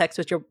to have sex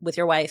with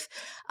your wife.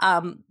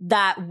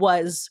 That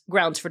was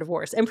grounds for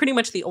divorce, and pretty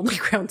much the only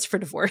grounds for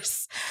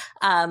divorce,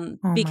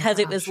 because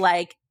it was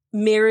like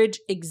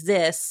marriage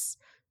exists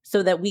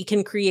so that we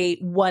can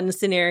create one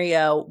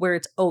scenario where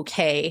it's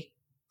okay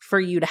for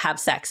you to have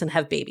sex and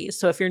have babies.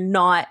 So if you're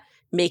not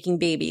making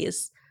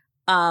babies,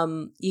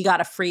 you got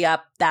to free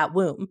up that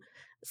womb.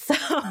 So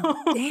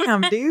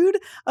damn, dude.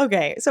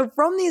 Okay, so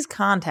from these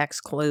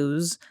context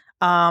clues.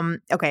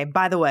 Okay,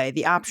 by the way,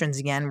 the options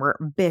again were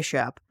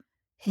bishop,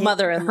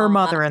 mother-in-law, her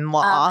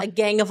mother-in-law, a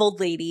gang of old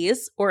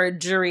ladies, or a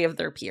jury of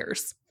their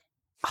peers.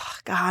 Oh,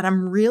 God,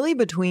 I'm really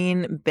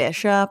between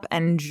bishop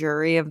and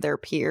jury of their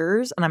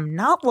peers, and I'm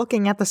not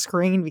looking at the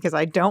screen because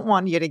I don't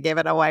want you to give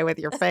it away with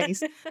your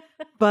face.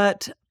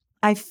 But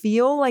I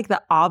feel like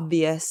the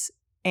obvious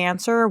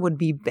answer would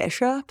be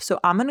bishop, so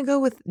I'm going to go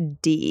with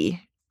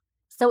D.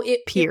 So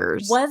it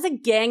peers. It was a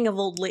gang of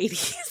old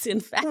ladies, in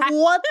fact.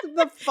 What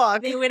the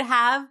fuck? They would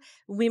have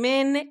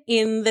women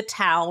in the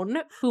town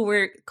who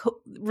were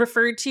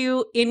referred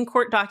to in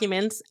court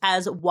documents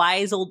as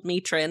wise old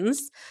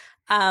matrons.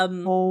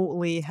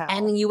 Holy hell.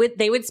 And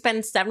they would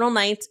spend several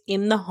nights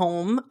in the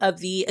home of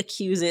the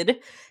accused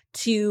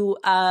to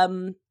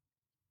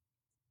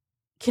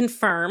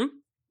confirm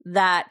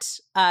that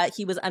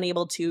he was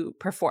unable to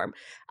perform.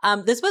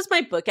 This was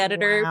my book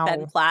editor,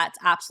 Ben Platt's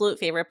absolute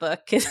favorite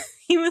book, because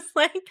he was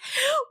like,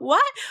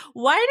 what?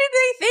 Why did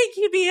they think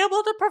he'd be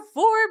able to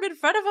perform in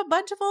front of a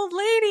bunch of old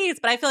ladies?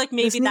 But I feel like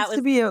maybe this needs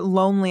to be a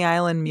Lonely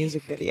Island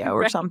music video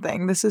or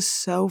something. This is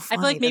so funny.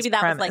 I feel like maybe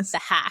that was like the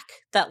hack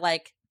that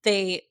like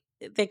they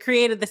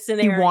created the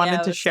scenario. He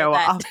wanted to show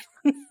off.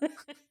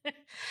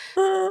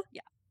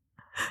 Yeah.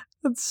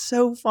 That's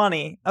so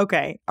funny.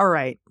 Okay. All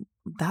right.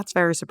 That's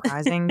very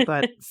surprising,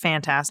 but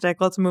fantastic.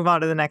 Let's move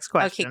on to the next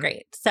question. Okay,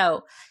 great.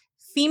 So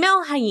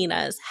female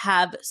hyenas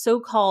have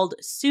so-called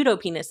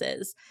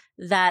pseudopenises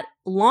that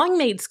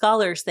long-made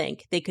scholars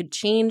think they could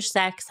change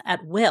sex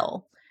at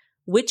will.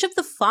 Which of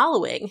the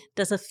following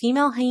does a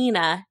female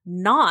hyena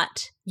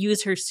not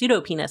use her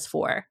pseudopenis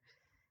for?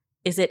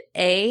 Is it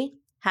A,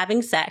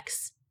 having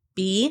sex,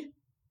 B,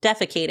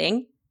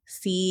 defecating,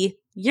 C,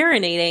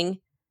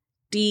 urinating,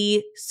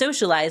 D,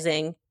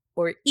 socializing,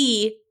 or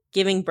E,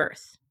 giving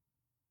birth?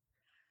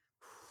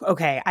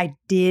 Okay, I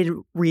did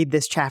read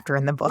this chapter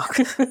in the book,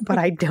 but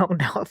I don't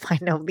know if I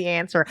know the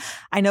answer.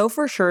 I know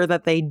for sure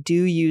that they do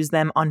use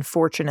them,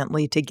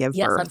 unfortunately, to give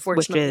birth,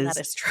 unfortunately, which that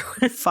is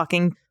true.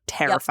 fucking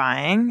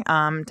terrifying.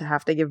 To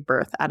have to give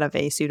birth out of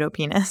a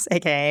pseudopenis,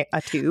 aka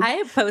a tube.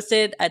 I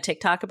posted a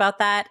TikTok about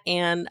that,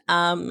 and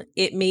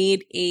it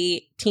made a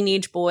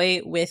teenage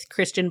boy with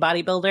Christian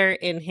bodybuilder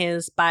in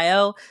his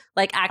bio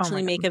like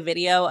actually make a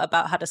video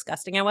about how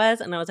disgusting I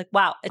was, and I was like,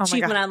 wow,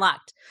 achievement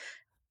unlocked.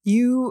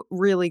 You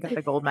really got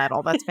a gold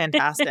medal. That's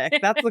fantastic.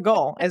 That's the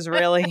goal, is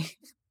really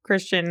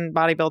Christian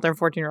bodybuilder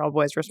 14-year-old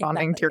boys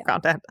responding to your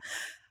content.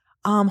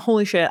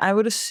 Holy shit. I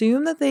would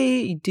assume that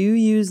they do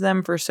use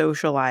them for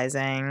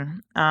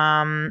socializing.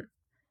 I'm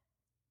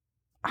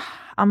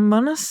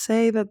gonna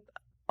say that,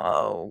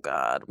 oh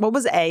God. What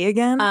was A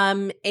again?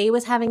 A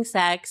was having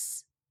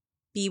sex.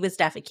 B was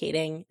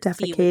defecating. C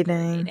was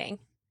urinating.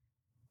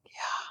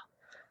 Yeah.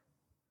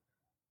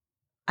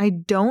 I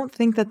don't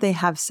think that they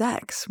have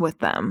sex with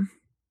them.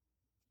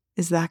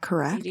 Is that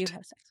correct? They do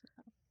have sex with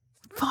them.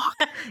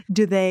 Fuck.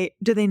 Do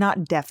they not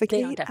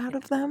defecate out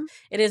of them?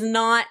 It is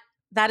not.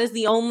 That is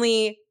the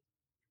only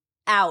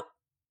out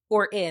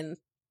or in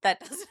that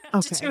doesn't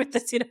have to do with the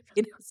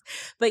pseudopenis.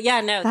 But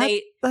yeah, no,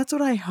 that's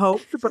what I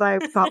hoped, but I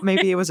thought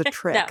maybe it was a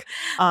trick.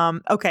 No.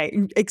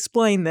 Okay,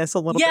 explain this a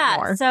little bit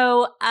more. Yeah,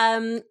 so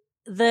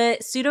the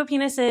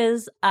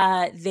pseudopenises,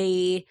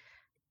 they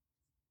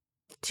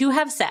to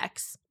have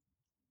sex,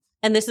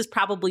 and this is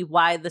probably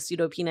why the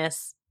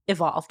pseudopenis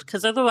evolved,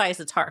 because otherwise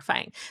it's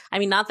horrifying. I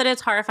mean, not that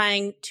it's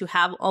horrifying to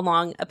have a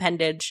long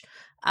appendage.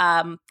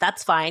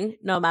 That's fine,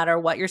 no matter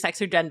what your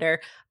sex or gender,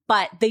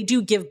 but they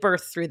do give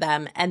birth through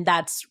them, and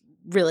that's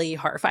really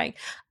horrifying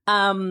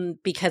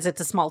because it's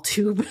a small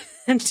tube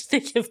and they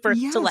give birth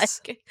to like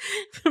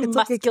it's muscular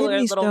like a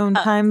kidney little stone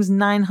pups. times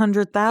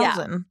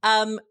 900,000.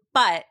 Yeah.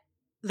 But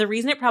the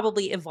reason it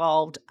probably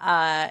evolved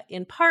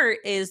in part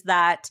is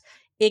that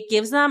it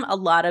gives them a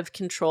lot of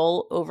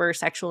control over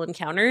sexual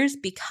encounters,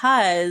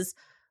 because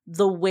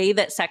the way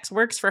that sex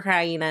works for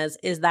hyenas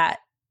is that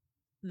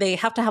they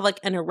have to have like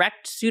an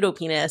erect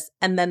pseudopenis,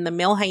 and then the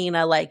male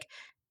hyena like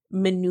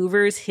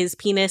maneuvers his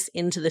penis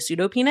into the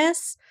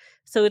pseudopenis.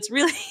 So it's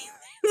really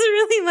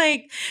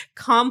like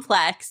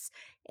complex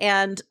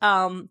and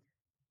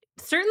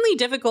certainly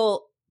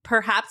difficult,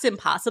 perhaps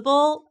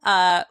impossible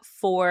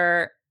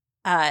for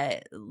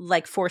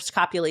like forced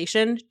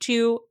copulation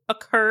to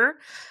occur.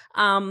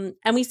 And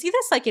we see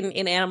this like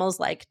in animals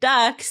like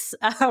ducks,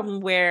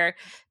 where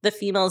the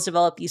females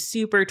develop these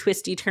super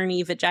twisty,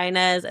 turny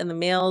vaginas, and the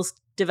males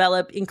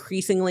develop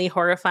increasingly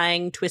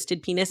horrifying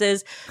twisted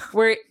penises.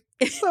 Where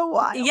so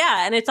wild.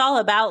 Yeah, and it's all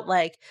about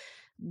like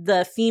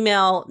the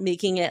female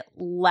making it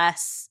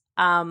less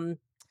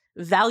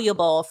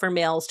valuable for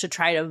males to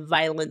try to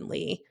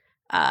violently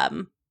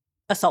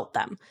assault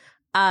them.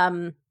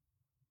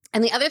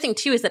 And the other thing,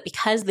 too, is that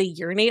because they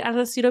urinate out of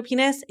the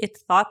pseudopenis,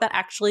 it's thought that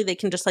actually they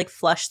can just, like,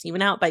 flush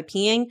semen out by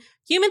peeing.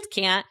 Humans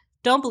can't.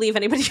 Don't believe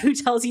anybody who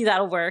tells you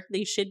that'll work.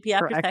 They should pee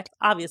after sex,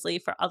 obviously,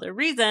 for other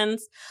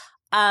reasons.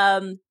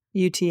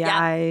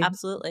 UTI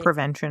absolutely.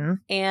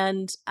 Prevention.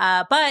 And,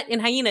 but in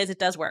hyenas, it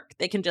does work.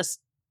 They can just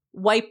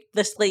wipe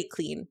the slate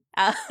clean,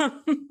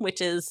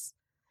 which is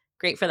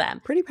great for them.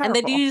 Pretty powerful.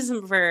 And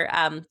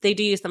they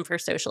do use them for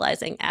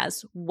socializing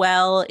as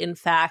well. In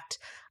fact,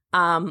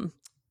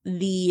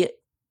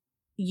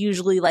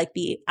 usually like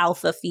the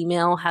alpha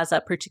female has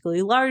a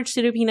particularly large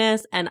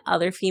pseudopenis, and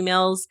other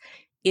females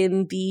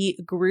in the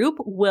group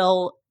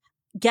will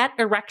get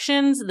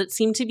erections that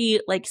seem to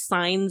be like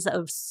signs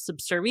of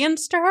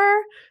subservience to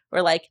her,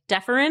 or like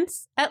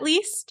deference at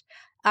least.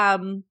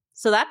 So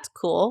that's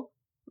cool.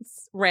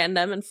 It's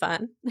random and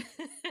fun.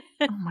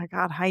 Oh my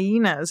God,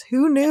 hyenas.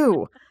 Who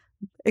knew?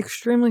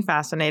 Extremely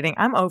fascinating.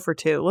 I'm 0 for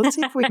 2. Let's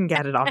see if we can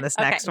get it on this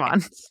next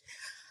one.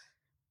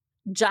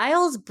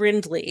 Giles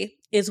Brindley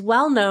is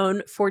well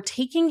known for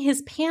taking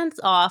his pants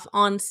off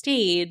on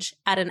stage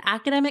at an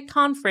academic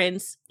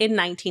conference in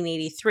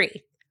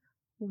 1983.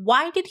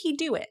 Why did he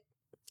do it?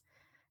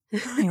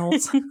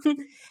 Giles.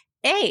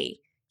 A,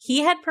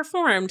 he had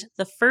performed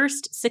the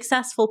first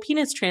successful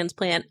penis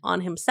transplant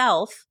on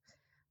himself.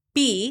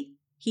 B,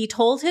 he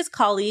told his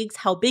colleagues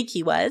how big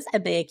he was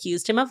and they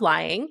accused him of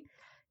lying.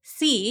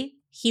 C,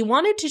 he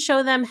wanted to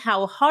show them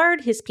how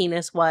hard his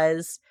penis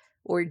was.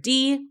 Or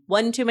D,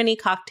 one too many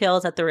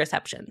cocktails at the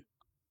reception.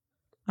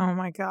 Oh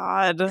my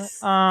God.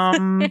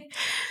 Man.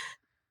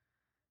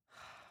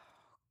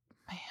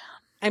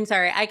 I'm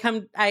sorry.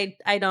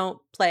 I don't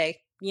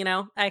play, you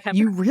know?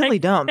 You really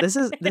don't. This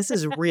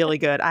is really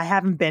good. I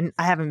haven't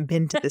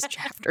been to this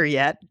chapter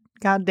yet.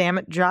 God damn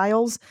it,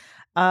 Giles.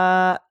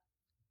 I'm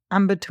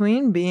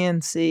between B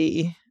and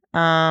C.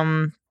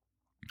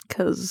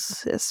 Cause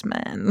cis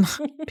men.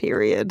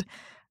 Period.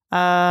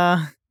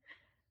 I'm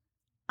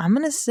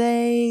going to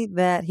say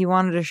that he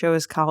wanted to show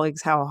his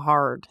colleagues how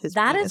hard his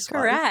penis was. That is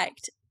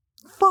correct.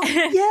 Fuck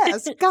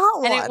yes,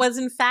 got one. And it was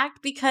in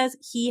fact because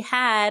he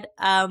had,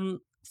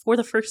 for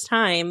the first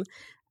time,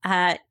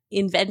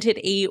 invented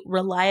a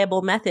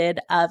reliable method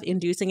of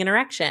inducing an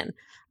erection.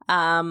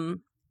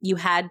 You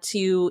had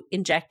to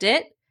inject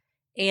it.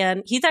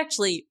 And he's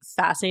actually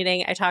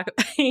fascinating. I talk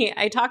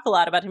a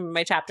lot about him in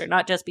my chapter,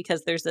 not just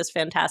because there's this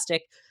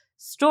fantastic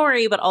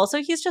story, but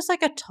also he's just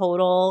like a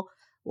total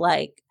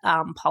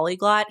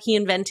polyglot. He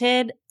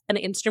invented an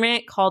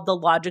instrument called the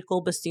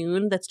logical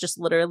bassoon that's just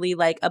literally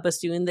like a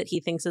bassoon that he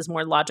thinks is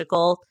more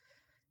logical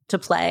to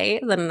play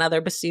than another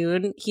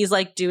bassoon. He's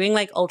like doing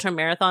like ultra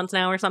marathons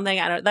now or something.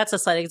 I don't, that's a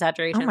slight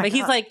exaggeration, but God.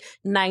 He's like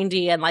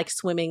 90 and like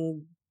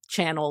swimming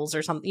channels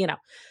or something, you know.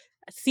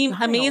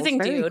 Amazing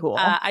dude. Cool.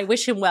 I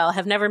wish him well.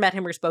 Have never met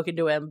him or spoken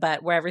to him,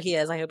 but wherever he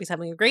is, I hope he's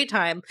having a great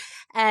time.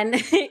 And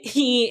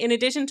he, in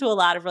addition to a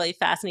lot of really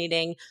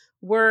fascinating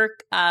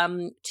work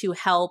to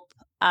help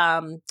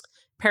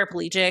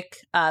paraplegic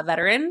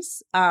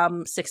veterans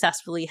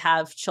successfully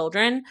have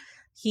children,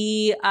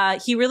 he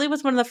really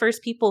was one of the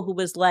first people who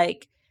was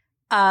like,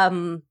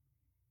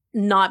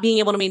 not being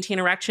able to maintain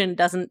erection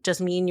doesn't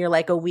just mean you're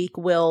like a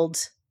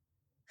weak-willed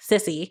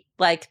sissy.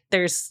 Like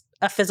there's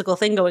a physical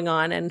thing going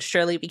on, and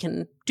surely we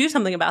can do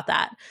something about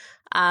that.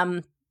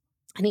 And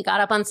he got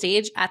up on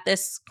stage at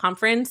this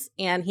conference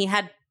and he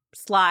had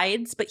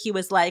slides, but he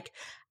was like,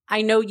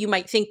 I know you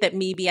might think that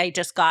maybe I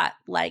just got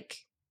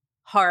like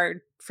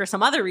hard for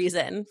some other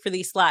reason for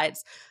these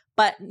slides,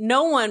 but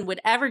no one would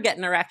ever get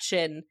an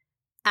erection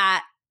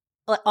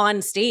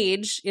on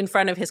stage in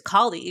front of his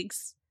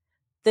colleagues.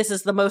 This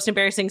is the most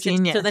embarrassing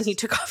thing. So then he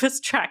took off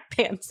his track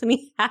pants and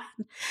he had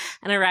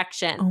an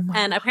erection. Oh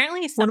and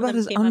apparently what about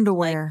his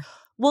underwear?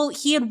 Well,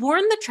 he had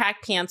worn the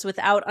track pants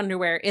without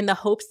underwear in the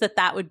hopes that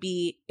that would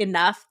be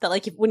enough, that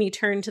like when he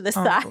turned to the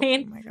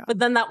side, but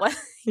then that was,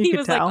 he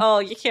was like, oh,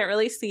 you can't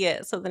really see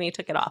it. So then he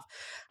took it off.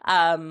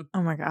 Oh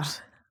my God.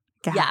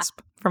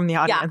 Gasp from the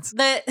audience.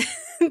 Yeah.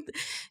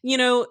 You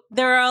know,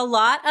 there are a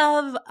lot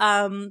of,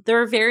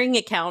 there are varying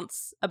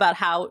accounts about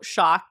how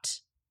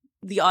shocked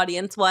the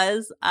audience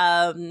was.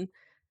 But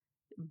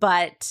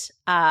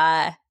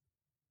I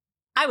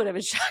would have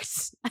been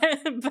shocked.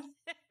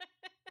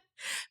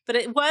 But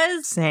it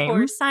was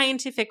for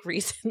scientific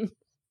reason.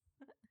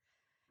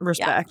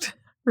 Respect. Yeah.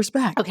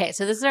 Respect. Okay,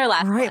 so this is our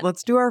last one. All right,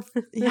 let's do our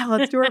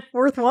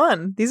fourth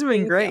one. These have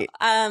been great.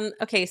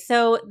 Okay,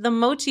 so the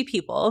Mochi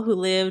people who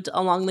lived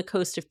along the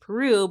coast of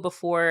Peru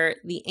before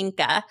the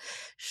Inca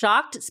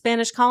shocked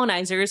Spanish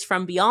colonizers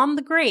from beyond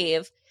the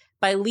grave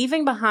by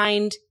leaving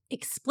behind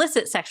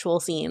explicit sexual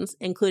scenes,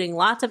 including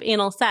lots of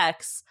anal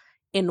sex,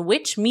 in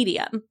which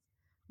medium?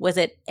 Was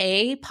it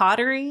A,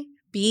 pottery,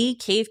 B,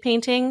 cave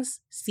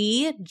paintings,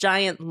 C,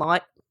 giant line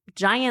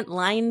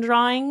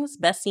drawings,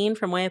 best seen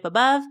from way up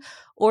above,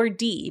 or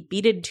D,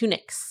 beaded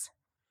tunics?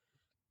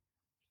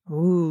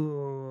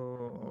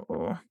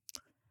 Ooh.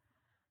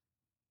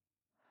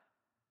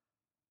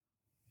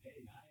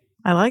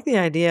 I like the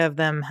idea of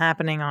them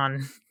happening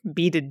on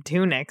beaded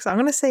tunics. I'm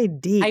going to say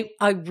D.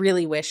 I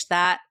really wish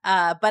that,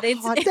 but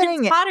it's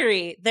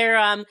pottery. They're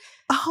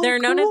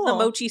known as the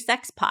Mochi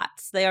sex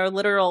pots. They are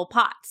literal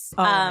pots.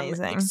 Oh,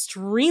 amazing.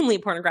 Extremely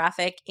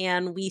pornographic,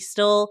 and we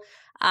still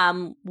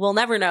will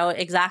never know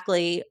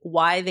exactly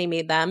why they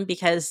made them,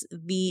 because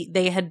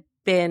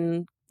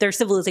their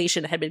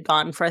civilization had been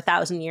gone for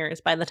 1,000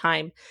 years by the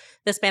time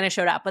the Spanish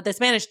showed up. But the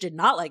Spanish did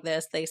not like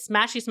this. They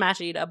smashed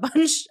a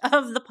bunch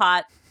of the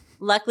pot.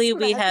 Luckily,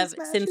 we have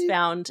since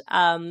found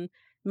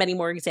many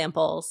more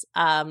examples.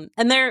 And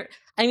they're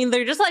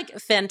just like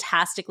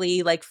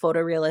fantastically like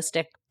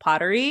photorealistic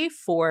pottery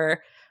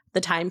for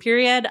the time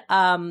period.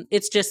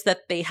 It's just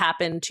that they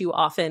happen to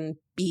often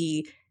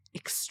be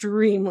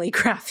extremely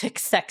graphic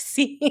sex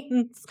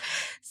scenes.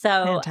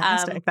 So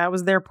fantastic. That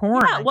was their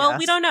porn. Yeah, well,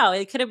 we don't know.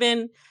 It could have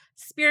been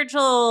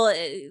spiritual.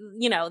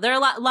 There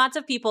are lots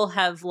of people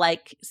have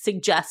like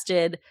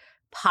suggested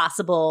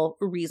possible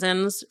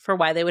reasons for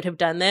why they would have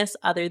done this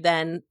other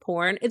than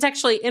porn. It's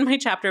actually in my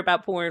chapter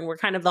about porn where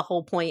kind of the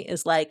whole point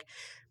is like,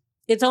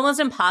 it's almost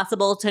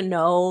impossible to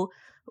know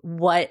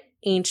what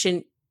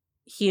ancient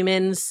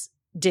humans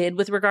did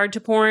with regard to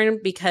porn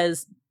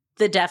because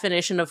the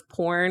definition of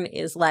porn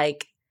is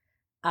like,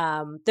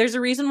 there's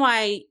a reason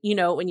why,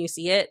 when you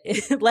see it,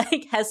 it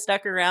like has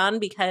stuck around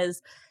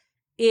because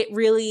it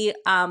really,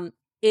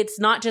 it's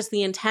not just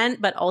the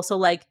intent, but also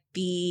like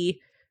the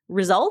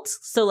results.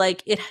 So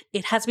like it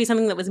has to be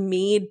something that was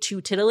made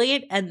to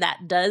titillate, and that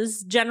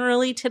does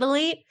generally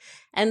titillate.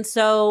 And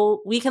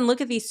so we can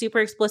look at these super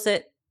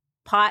explicit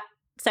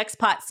sex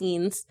pot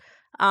scenes,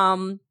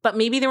 but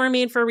maybe they were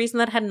made for a reason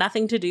that had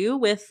nothing to do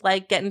with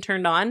like getting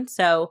turned on.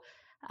 So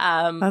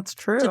that's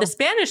true. To the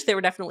Spanish, they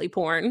were definitely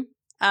porn.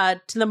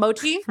 To the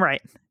mochi,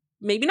 right?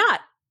 Maybe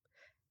not.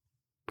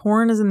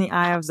 Porn is in the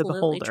eye Absolutely of the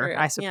beholder, true.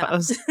 I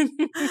suppose.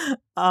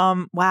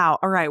 Yeah. Wow.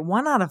 All right.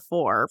 1 out of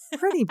 4.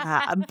 Pretty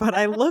bad. But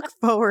I look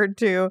forward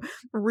to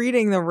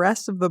reading the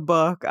rest of the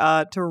book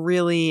to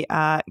really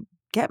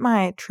get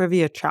my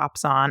trivia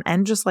chops on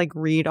and just like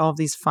read all of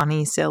these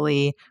funny,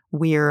 silly,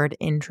 weird,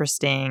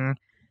 interesting,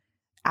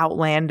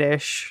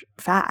 outlandish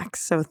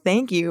facts. So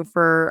thank you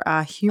for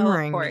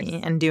humoring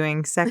me and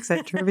doing sex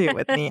ed trivia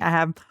with me. I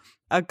have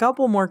a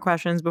couple more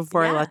questions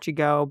before I let you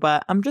go,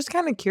 but I'm just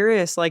kind of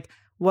curious, like,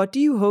 what do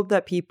you hope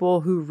that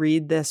people who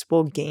read this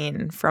will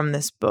gain from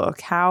this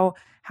book? How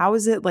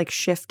is it like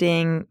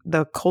shifting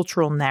the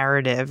cultural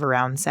narrative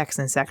around sex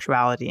and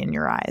sexuality in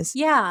your eyes?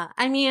 Yeah.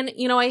 I mean,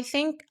 I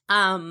think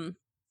I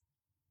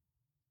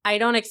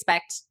don't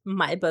expect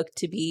my book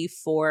to be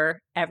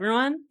for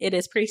everyone. It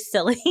is pretty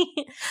silly.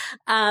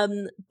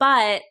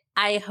 But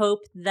I hope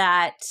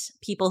that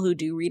people who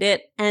do read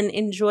it and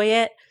enjoy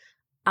it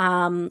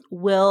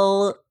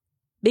will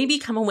maybe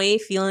come away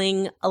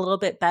feeling a little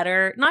bit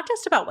better, not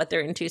just about what they're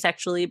into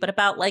sexually, but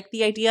about like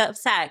the idea of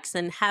sex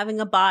and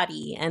having a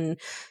body and,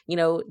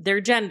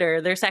 their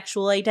gender, their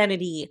sexual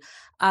identity,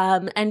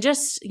 and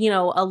just,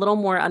 a little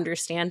more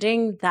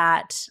understanding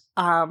that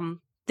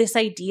this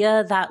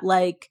idea that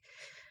like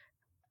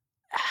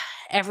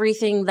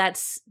everything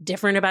that's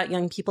different about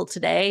young people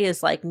today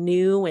is like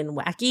new and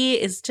wacky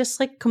is just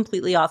like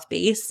completely off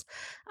base.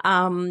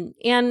 And,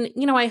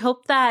 I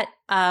hope that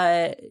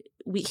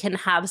we can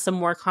have some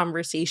more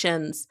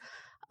conversations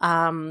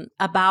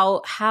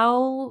about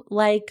how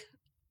like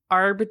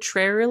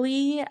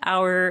arbitrarily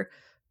our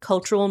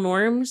cultural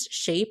norms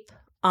shape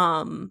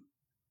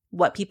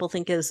what people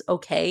think is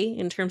okay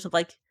in terms of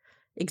like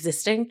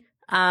existing.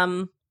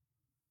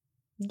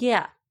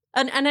 Yeah.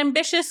 An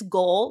ambitious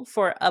goal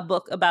for a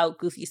book about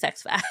goofy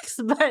sex facts,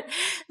 but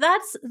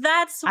that's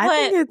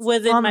what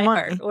was in my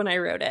heart when I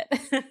wrote it.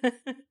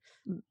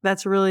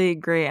 That's really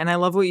great. And I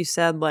love what you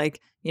said, like,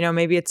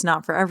 maybe it's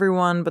not for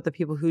everyone, but the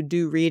people who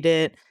do read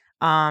it.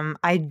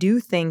 I do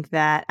think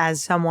that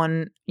as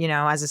someone,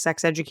 as a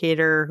sex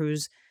educator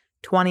who's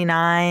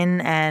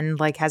 29 and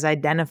like has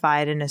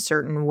identified in a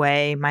certain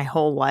way my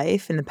whole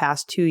life in the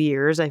past 2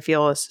 years, I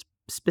feel a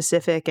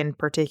specific and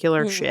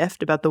particular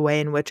shift about the way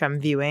in which I'm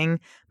viewing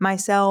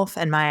myself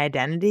and my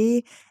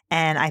identity.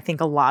 And I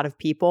think a lot of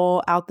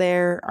people out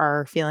there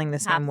are feeling the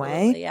same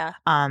way. Yeah.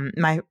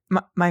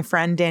 My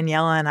friend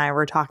Daniela and I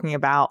were talking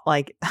about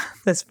like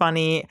this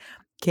funny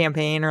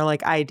campaign or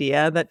like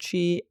idea that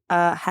she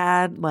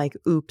had, like,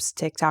 oops,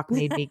 TikTok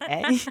made me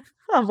gay.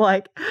 Of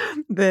like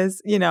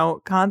this,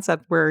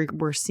 concept where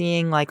we're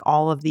seeing like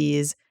all of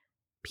these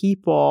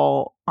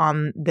people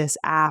on this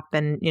app,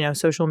 and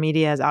social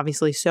media is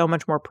obviously so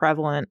much more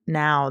prevalent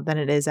now than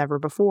it is ever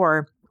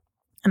before,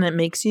 and it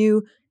makes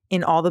you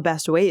in all the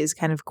best ways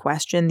kind of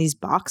question these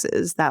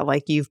boxes that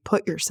like you've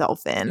put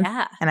yourself in.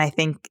 Yeah. And I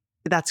think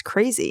that's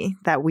crazy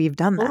that we've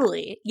done that.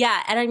 Totally.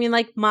 Yeah. And I mean,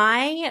 like,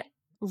 my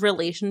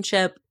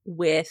relationship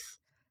with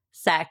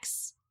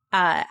sex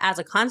as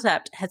a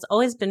concept has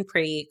always been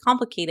pretty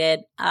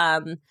complicated.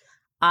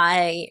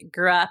 I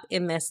grew up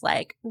in this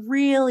like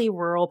really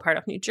rural part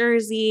of New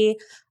Jersey,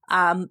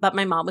 but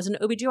my mom was an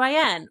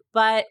OBGYN.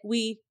 But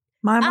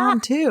my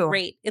mom too.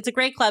 Great. It's a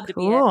great club to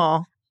be in.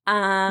 Cool.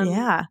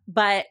 Yeah.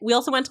 But we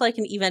also went to like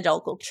an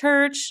evangelical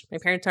church. My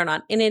parents are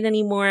not in it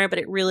anymore, but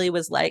it really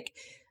was like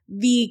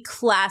the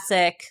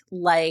classic,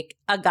 like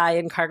a guy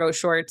in cargo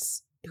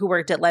shorts who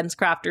worked at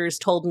LensCrafters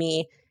told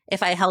me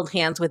if I held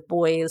hands with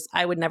boys,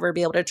 I would never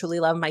be able to truly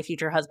love my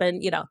future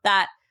husband. Get out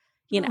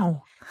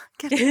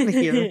of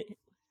here.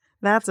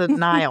 That's a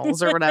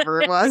Niles or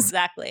whatever it was.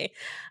 Exactly.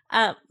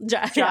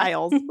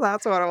 Giles.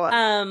 That's what it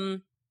was.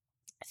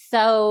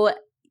 So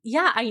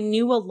yeah, I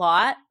knew a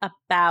lot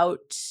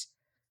about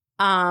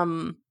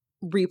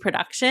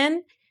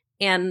reproduction,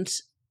 and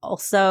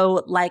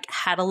also like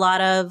had a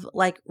lot of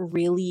like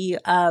really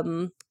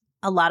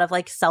a lot of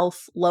like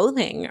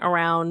self-loathing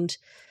around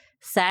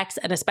sex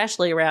and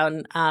especially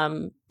around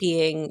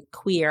being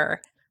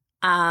queer.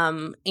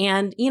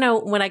 And you know,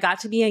 when I got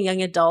to be a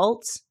young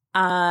adult,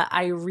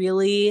 I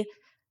really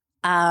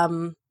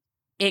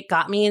it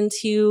got me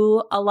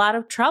into a lot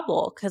of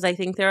trouble because I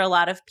think there are a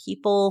lot of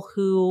people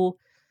who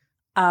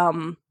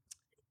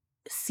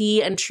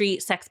see and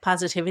treat sex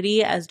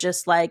positivity as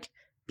just like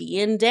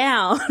being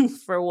down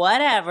for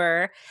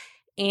whatever.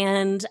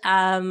 And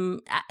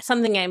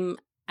something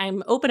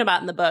I'm open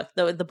about in the book,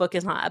 though the book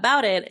is not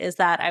about it, is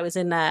that I was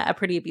in a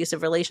pretty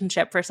abusive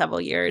relationship for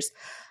several years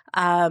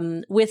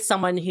with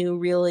someone who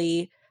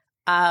really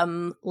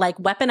like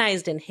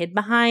weaponized and hid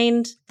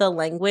behind the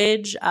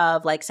language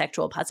of like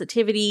sexual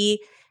positivity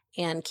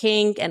and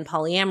kink and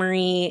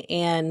polyamory.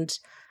 And,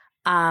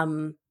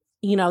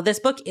 you know, this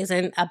book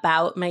isn't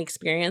about my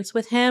experience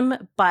with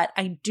him, but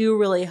I do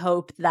really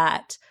hope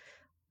that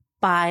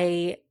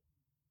by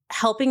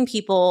helping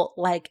people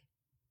like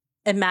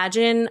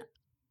imagine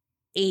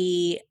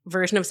a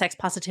version of sex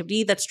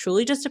positivity that's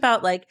truly just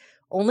about like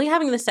only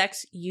having the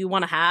sex you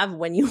want to have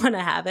when you want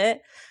to have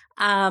it.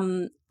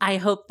 I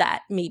hope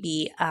that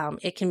maybe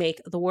it can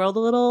make the world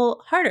a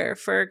little harder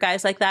for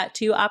guys like that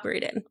to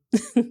operate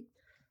in.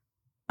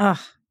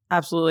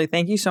 Absolutely.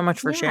 Thank you so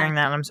much for sharing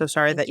that. I'm so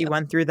sorry that you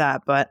went through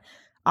that, but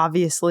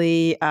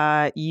obviously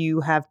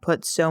you have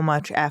put so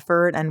much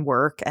effort and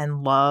work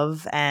and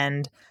love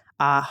and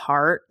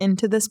heart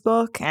into this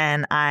book,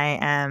 and I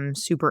am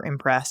super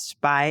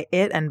impressed by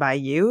it and by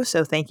you.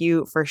 So thank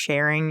you for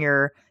sharing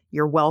your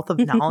wealth of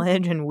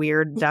knowledge and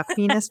weird duck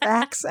penis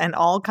facts and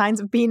all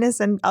kinds of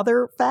penis and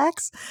other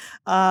facts.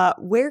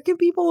 Where can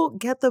people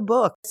get the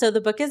book? So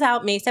the book is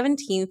out May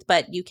 17th,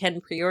 but you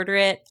can pre-order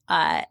it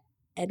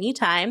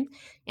anytime,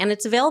 and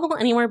it's available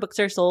anywhere books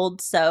are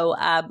sold. So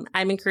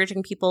I'm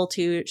encouraging people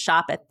to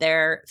shop at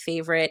their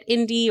favorite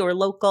indie or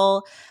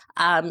local.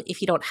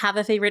 If you don't have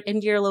a favorite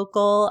indie or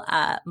local,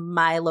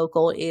 my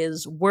local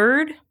is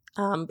Word,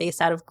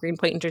 based out of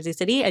Greenpoint in Jersey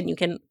City, and you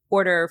can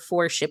order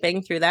for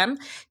shipping through them.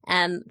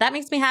 And that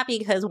makes me happy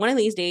because one of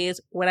these days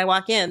when I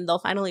walk in, they'll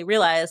finally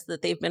realize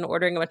that they've been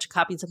ordering a bunch of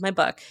copies of my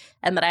book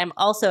and that I'm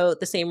also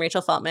the same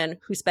Rachel Feltman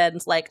who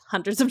spends like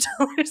hundreds of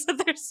dollars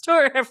at their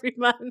store every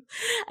month.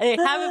 I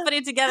haven't put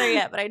it together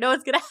yet, but I know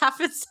it's going to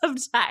happen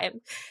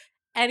sometime.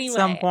 Anyway,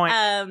 some point.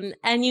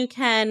 And you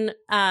can,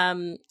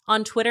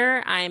 on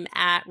Twitter, I'm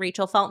at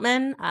Rachel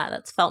Feltman.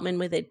 That's Feltman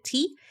with a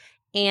T.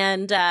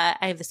 And I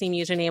have the same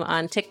username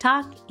on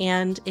TikTok.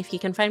 And if you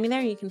can find me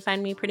there, you can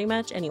find me pretty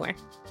much anywhere.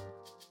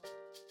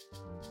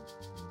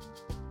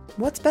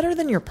 What's better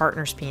than your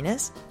partner's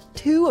penis?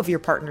 2 of your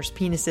partner's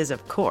penises,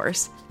 of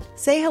course.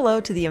 Say hello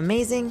to the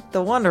amazing,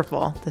 the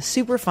wonderful, the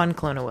super fun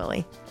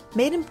Clone-A-Willy.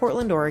 Made in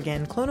Portland,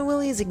 Oregon,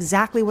 Clone-A-Willy is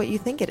exactly what you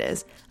think it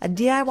is. A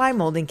DIY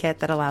molding kit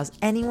that allows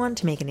anyone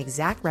to make an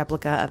exact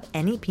replica of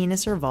any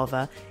penis or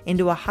vulva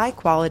into a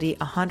high-quality,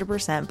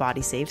 100%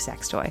 body-safe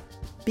sex toy.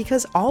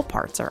 Because all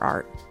parts are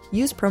art.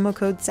 Use promo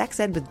code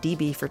SEXED with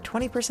DB for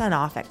 20%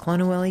 off at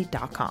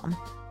cloneawilly.com.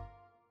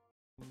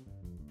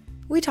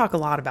 We talk a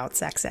lot about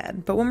sex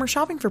ed, but when we're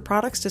shopping for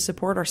products to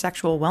support our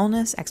sexual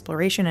wellness,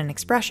 exploration, and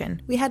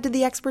expression, we head to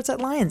the experts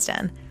at Lion's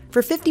Den.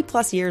 For 50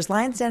 plus years,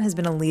 Lion's Den has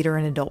been a leader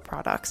in adult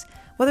products.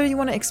 Whether you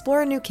want to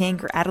explore a new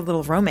kink or add a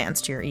little romance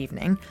to your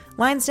evening,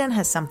 Lion's Den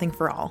has something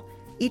for all.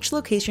 Each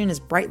location is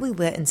brightly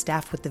lit and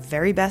staffed with the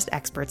very best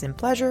experts in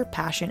pleasure,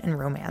 passion, and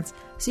romance,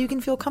 so you can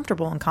feel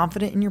comfortable and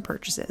confident in your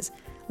purchases.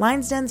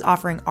 Lion's Den's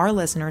offering our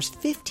listeners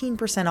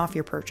 15% off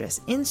your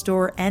purchase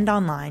in-store and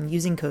online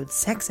using code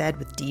SEXED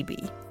with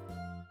DB.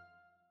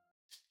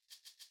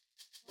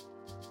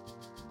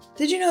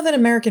 Did you know that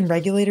American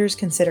regulators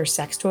consider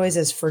sex toys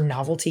as for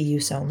novelty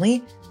use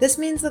only? This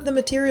means that the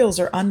materials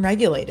are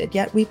unregulated,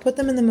 yet we put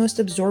them in the most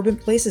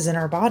absorbent places in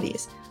our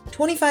bodies.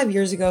 25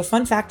 years ago,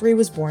 Fun Factory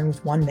was born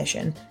with one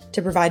mission: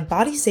 to provide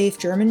body-safe,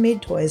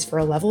 German-made toys for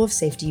a level of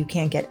safety you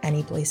can't get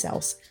anyplace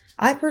else.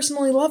 I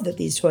personally love that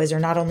these toys are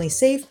not only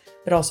safe,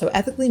 but also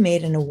ethically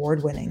made and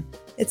award-winning.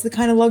 It's the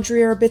kind of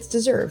luxury our bits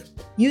deserve.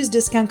 Use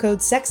discount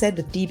code SEXED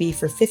with DB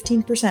for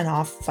 15%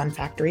 off Fun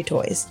Factory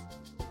toys.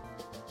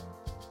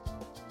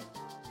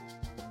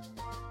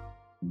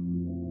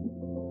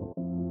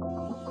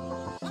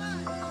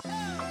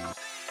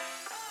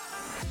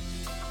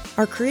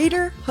 Our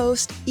creator,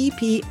 host,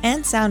 EP,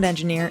 and sound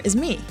engineer is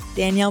me,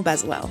 Danielle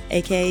Bezalel,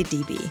 aka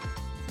DB.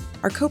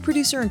 Our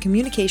co-producer and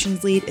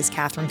communications lead is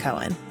Catherine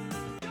Cohen.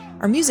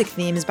 Our music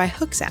theme is by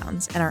Hook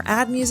Sounds, and our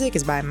ad music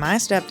is by my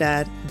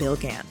stepdad, Bill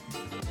Gant.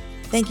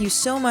 Thank you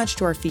so much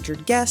to our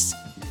featured guests,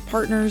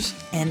 partners,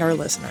 and our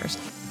listeners.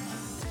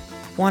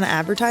 Want to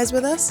advertise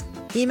with us?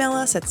 Email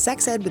us at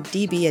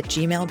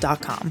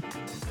sexedwithdb@gmail.com.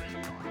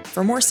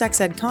 For more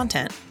sex ed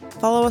content,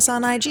 follow us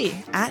on IG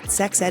at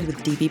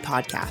sexedwithdb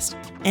podcast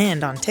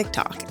and on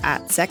TikTok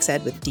at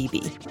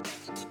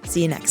sexedwithdb.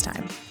 See you next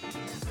time.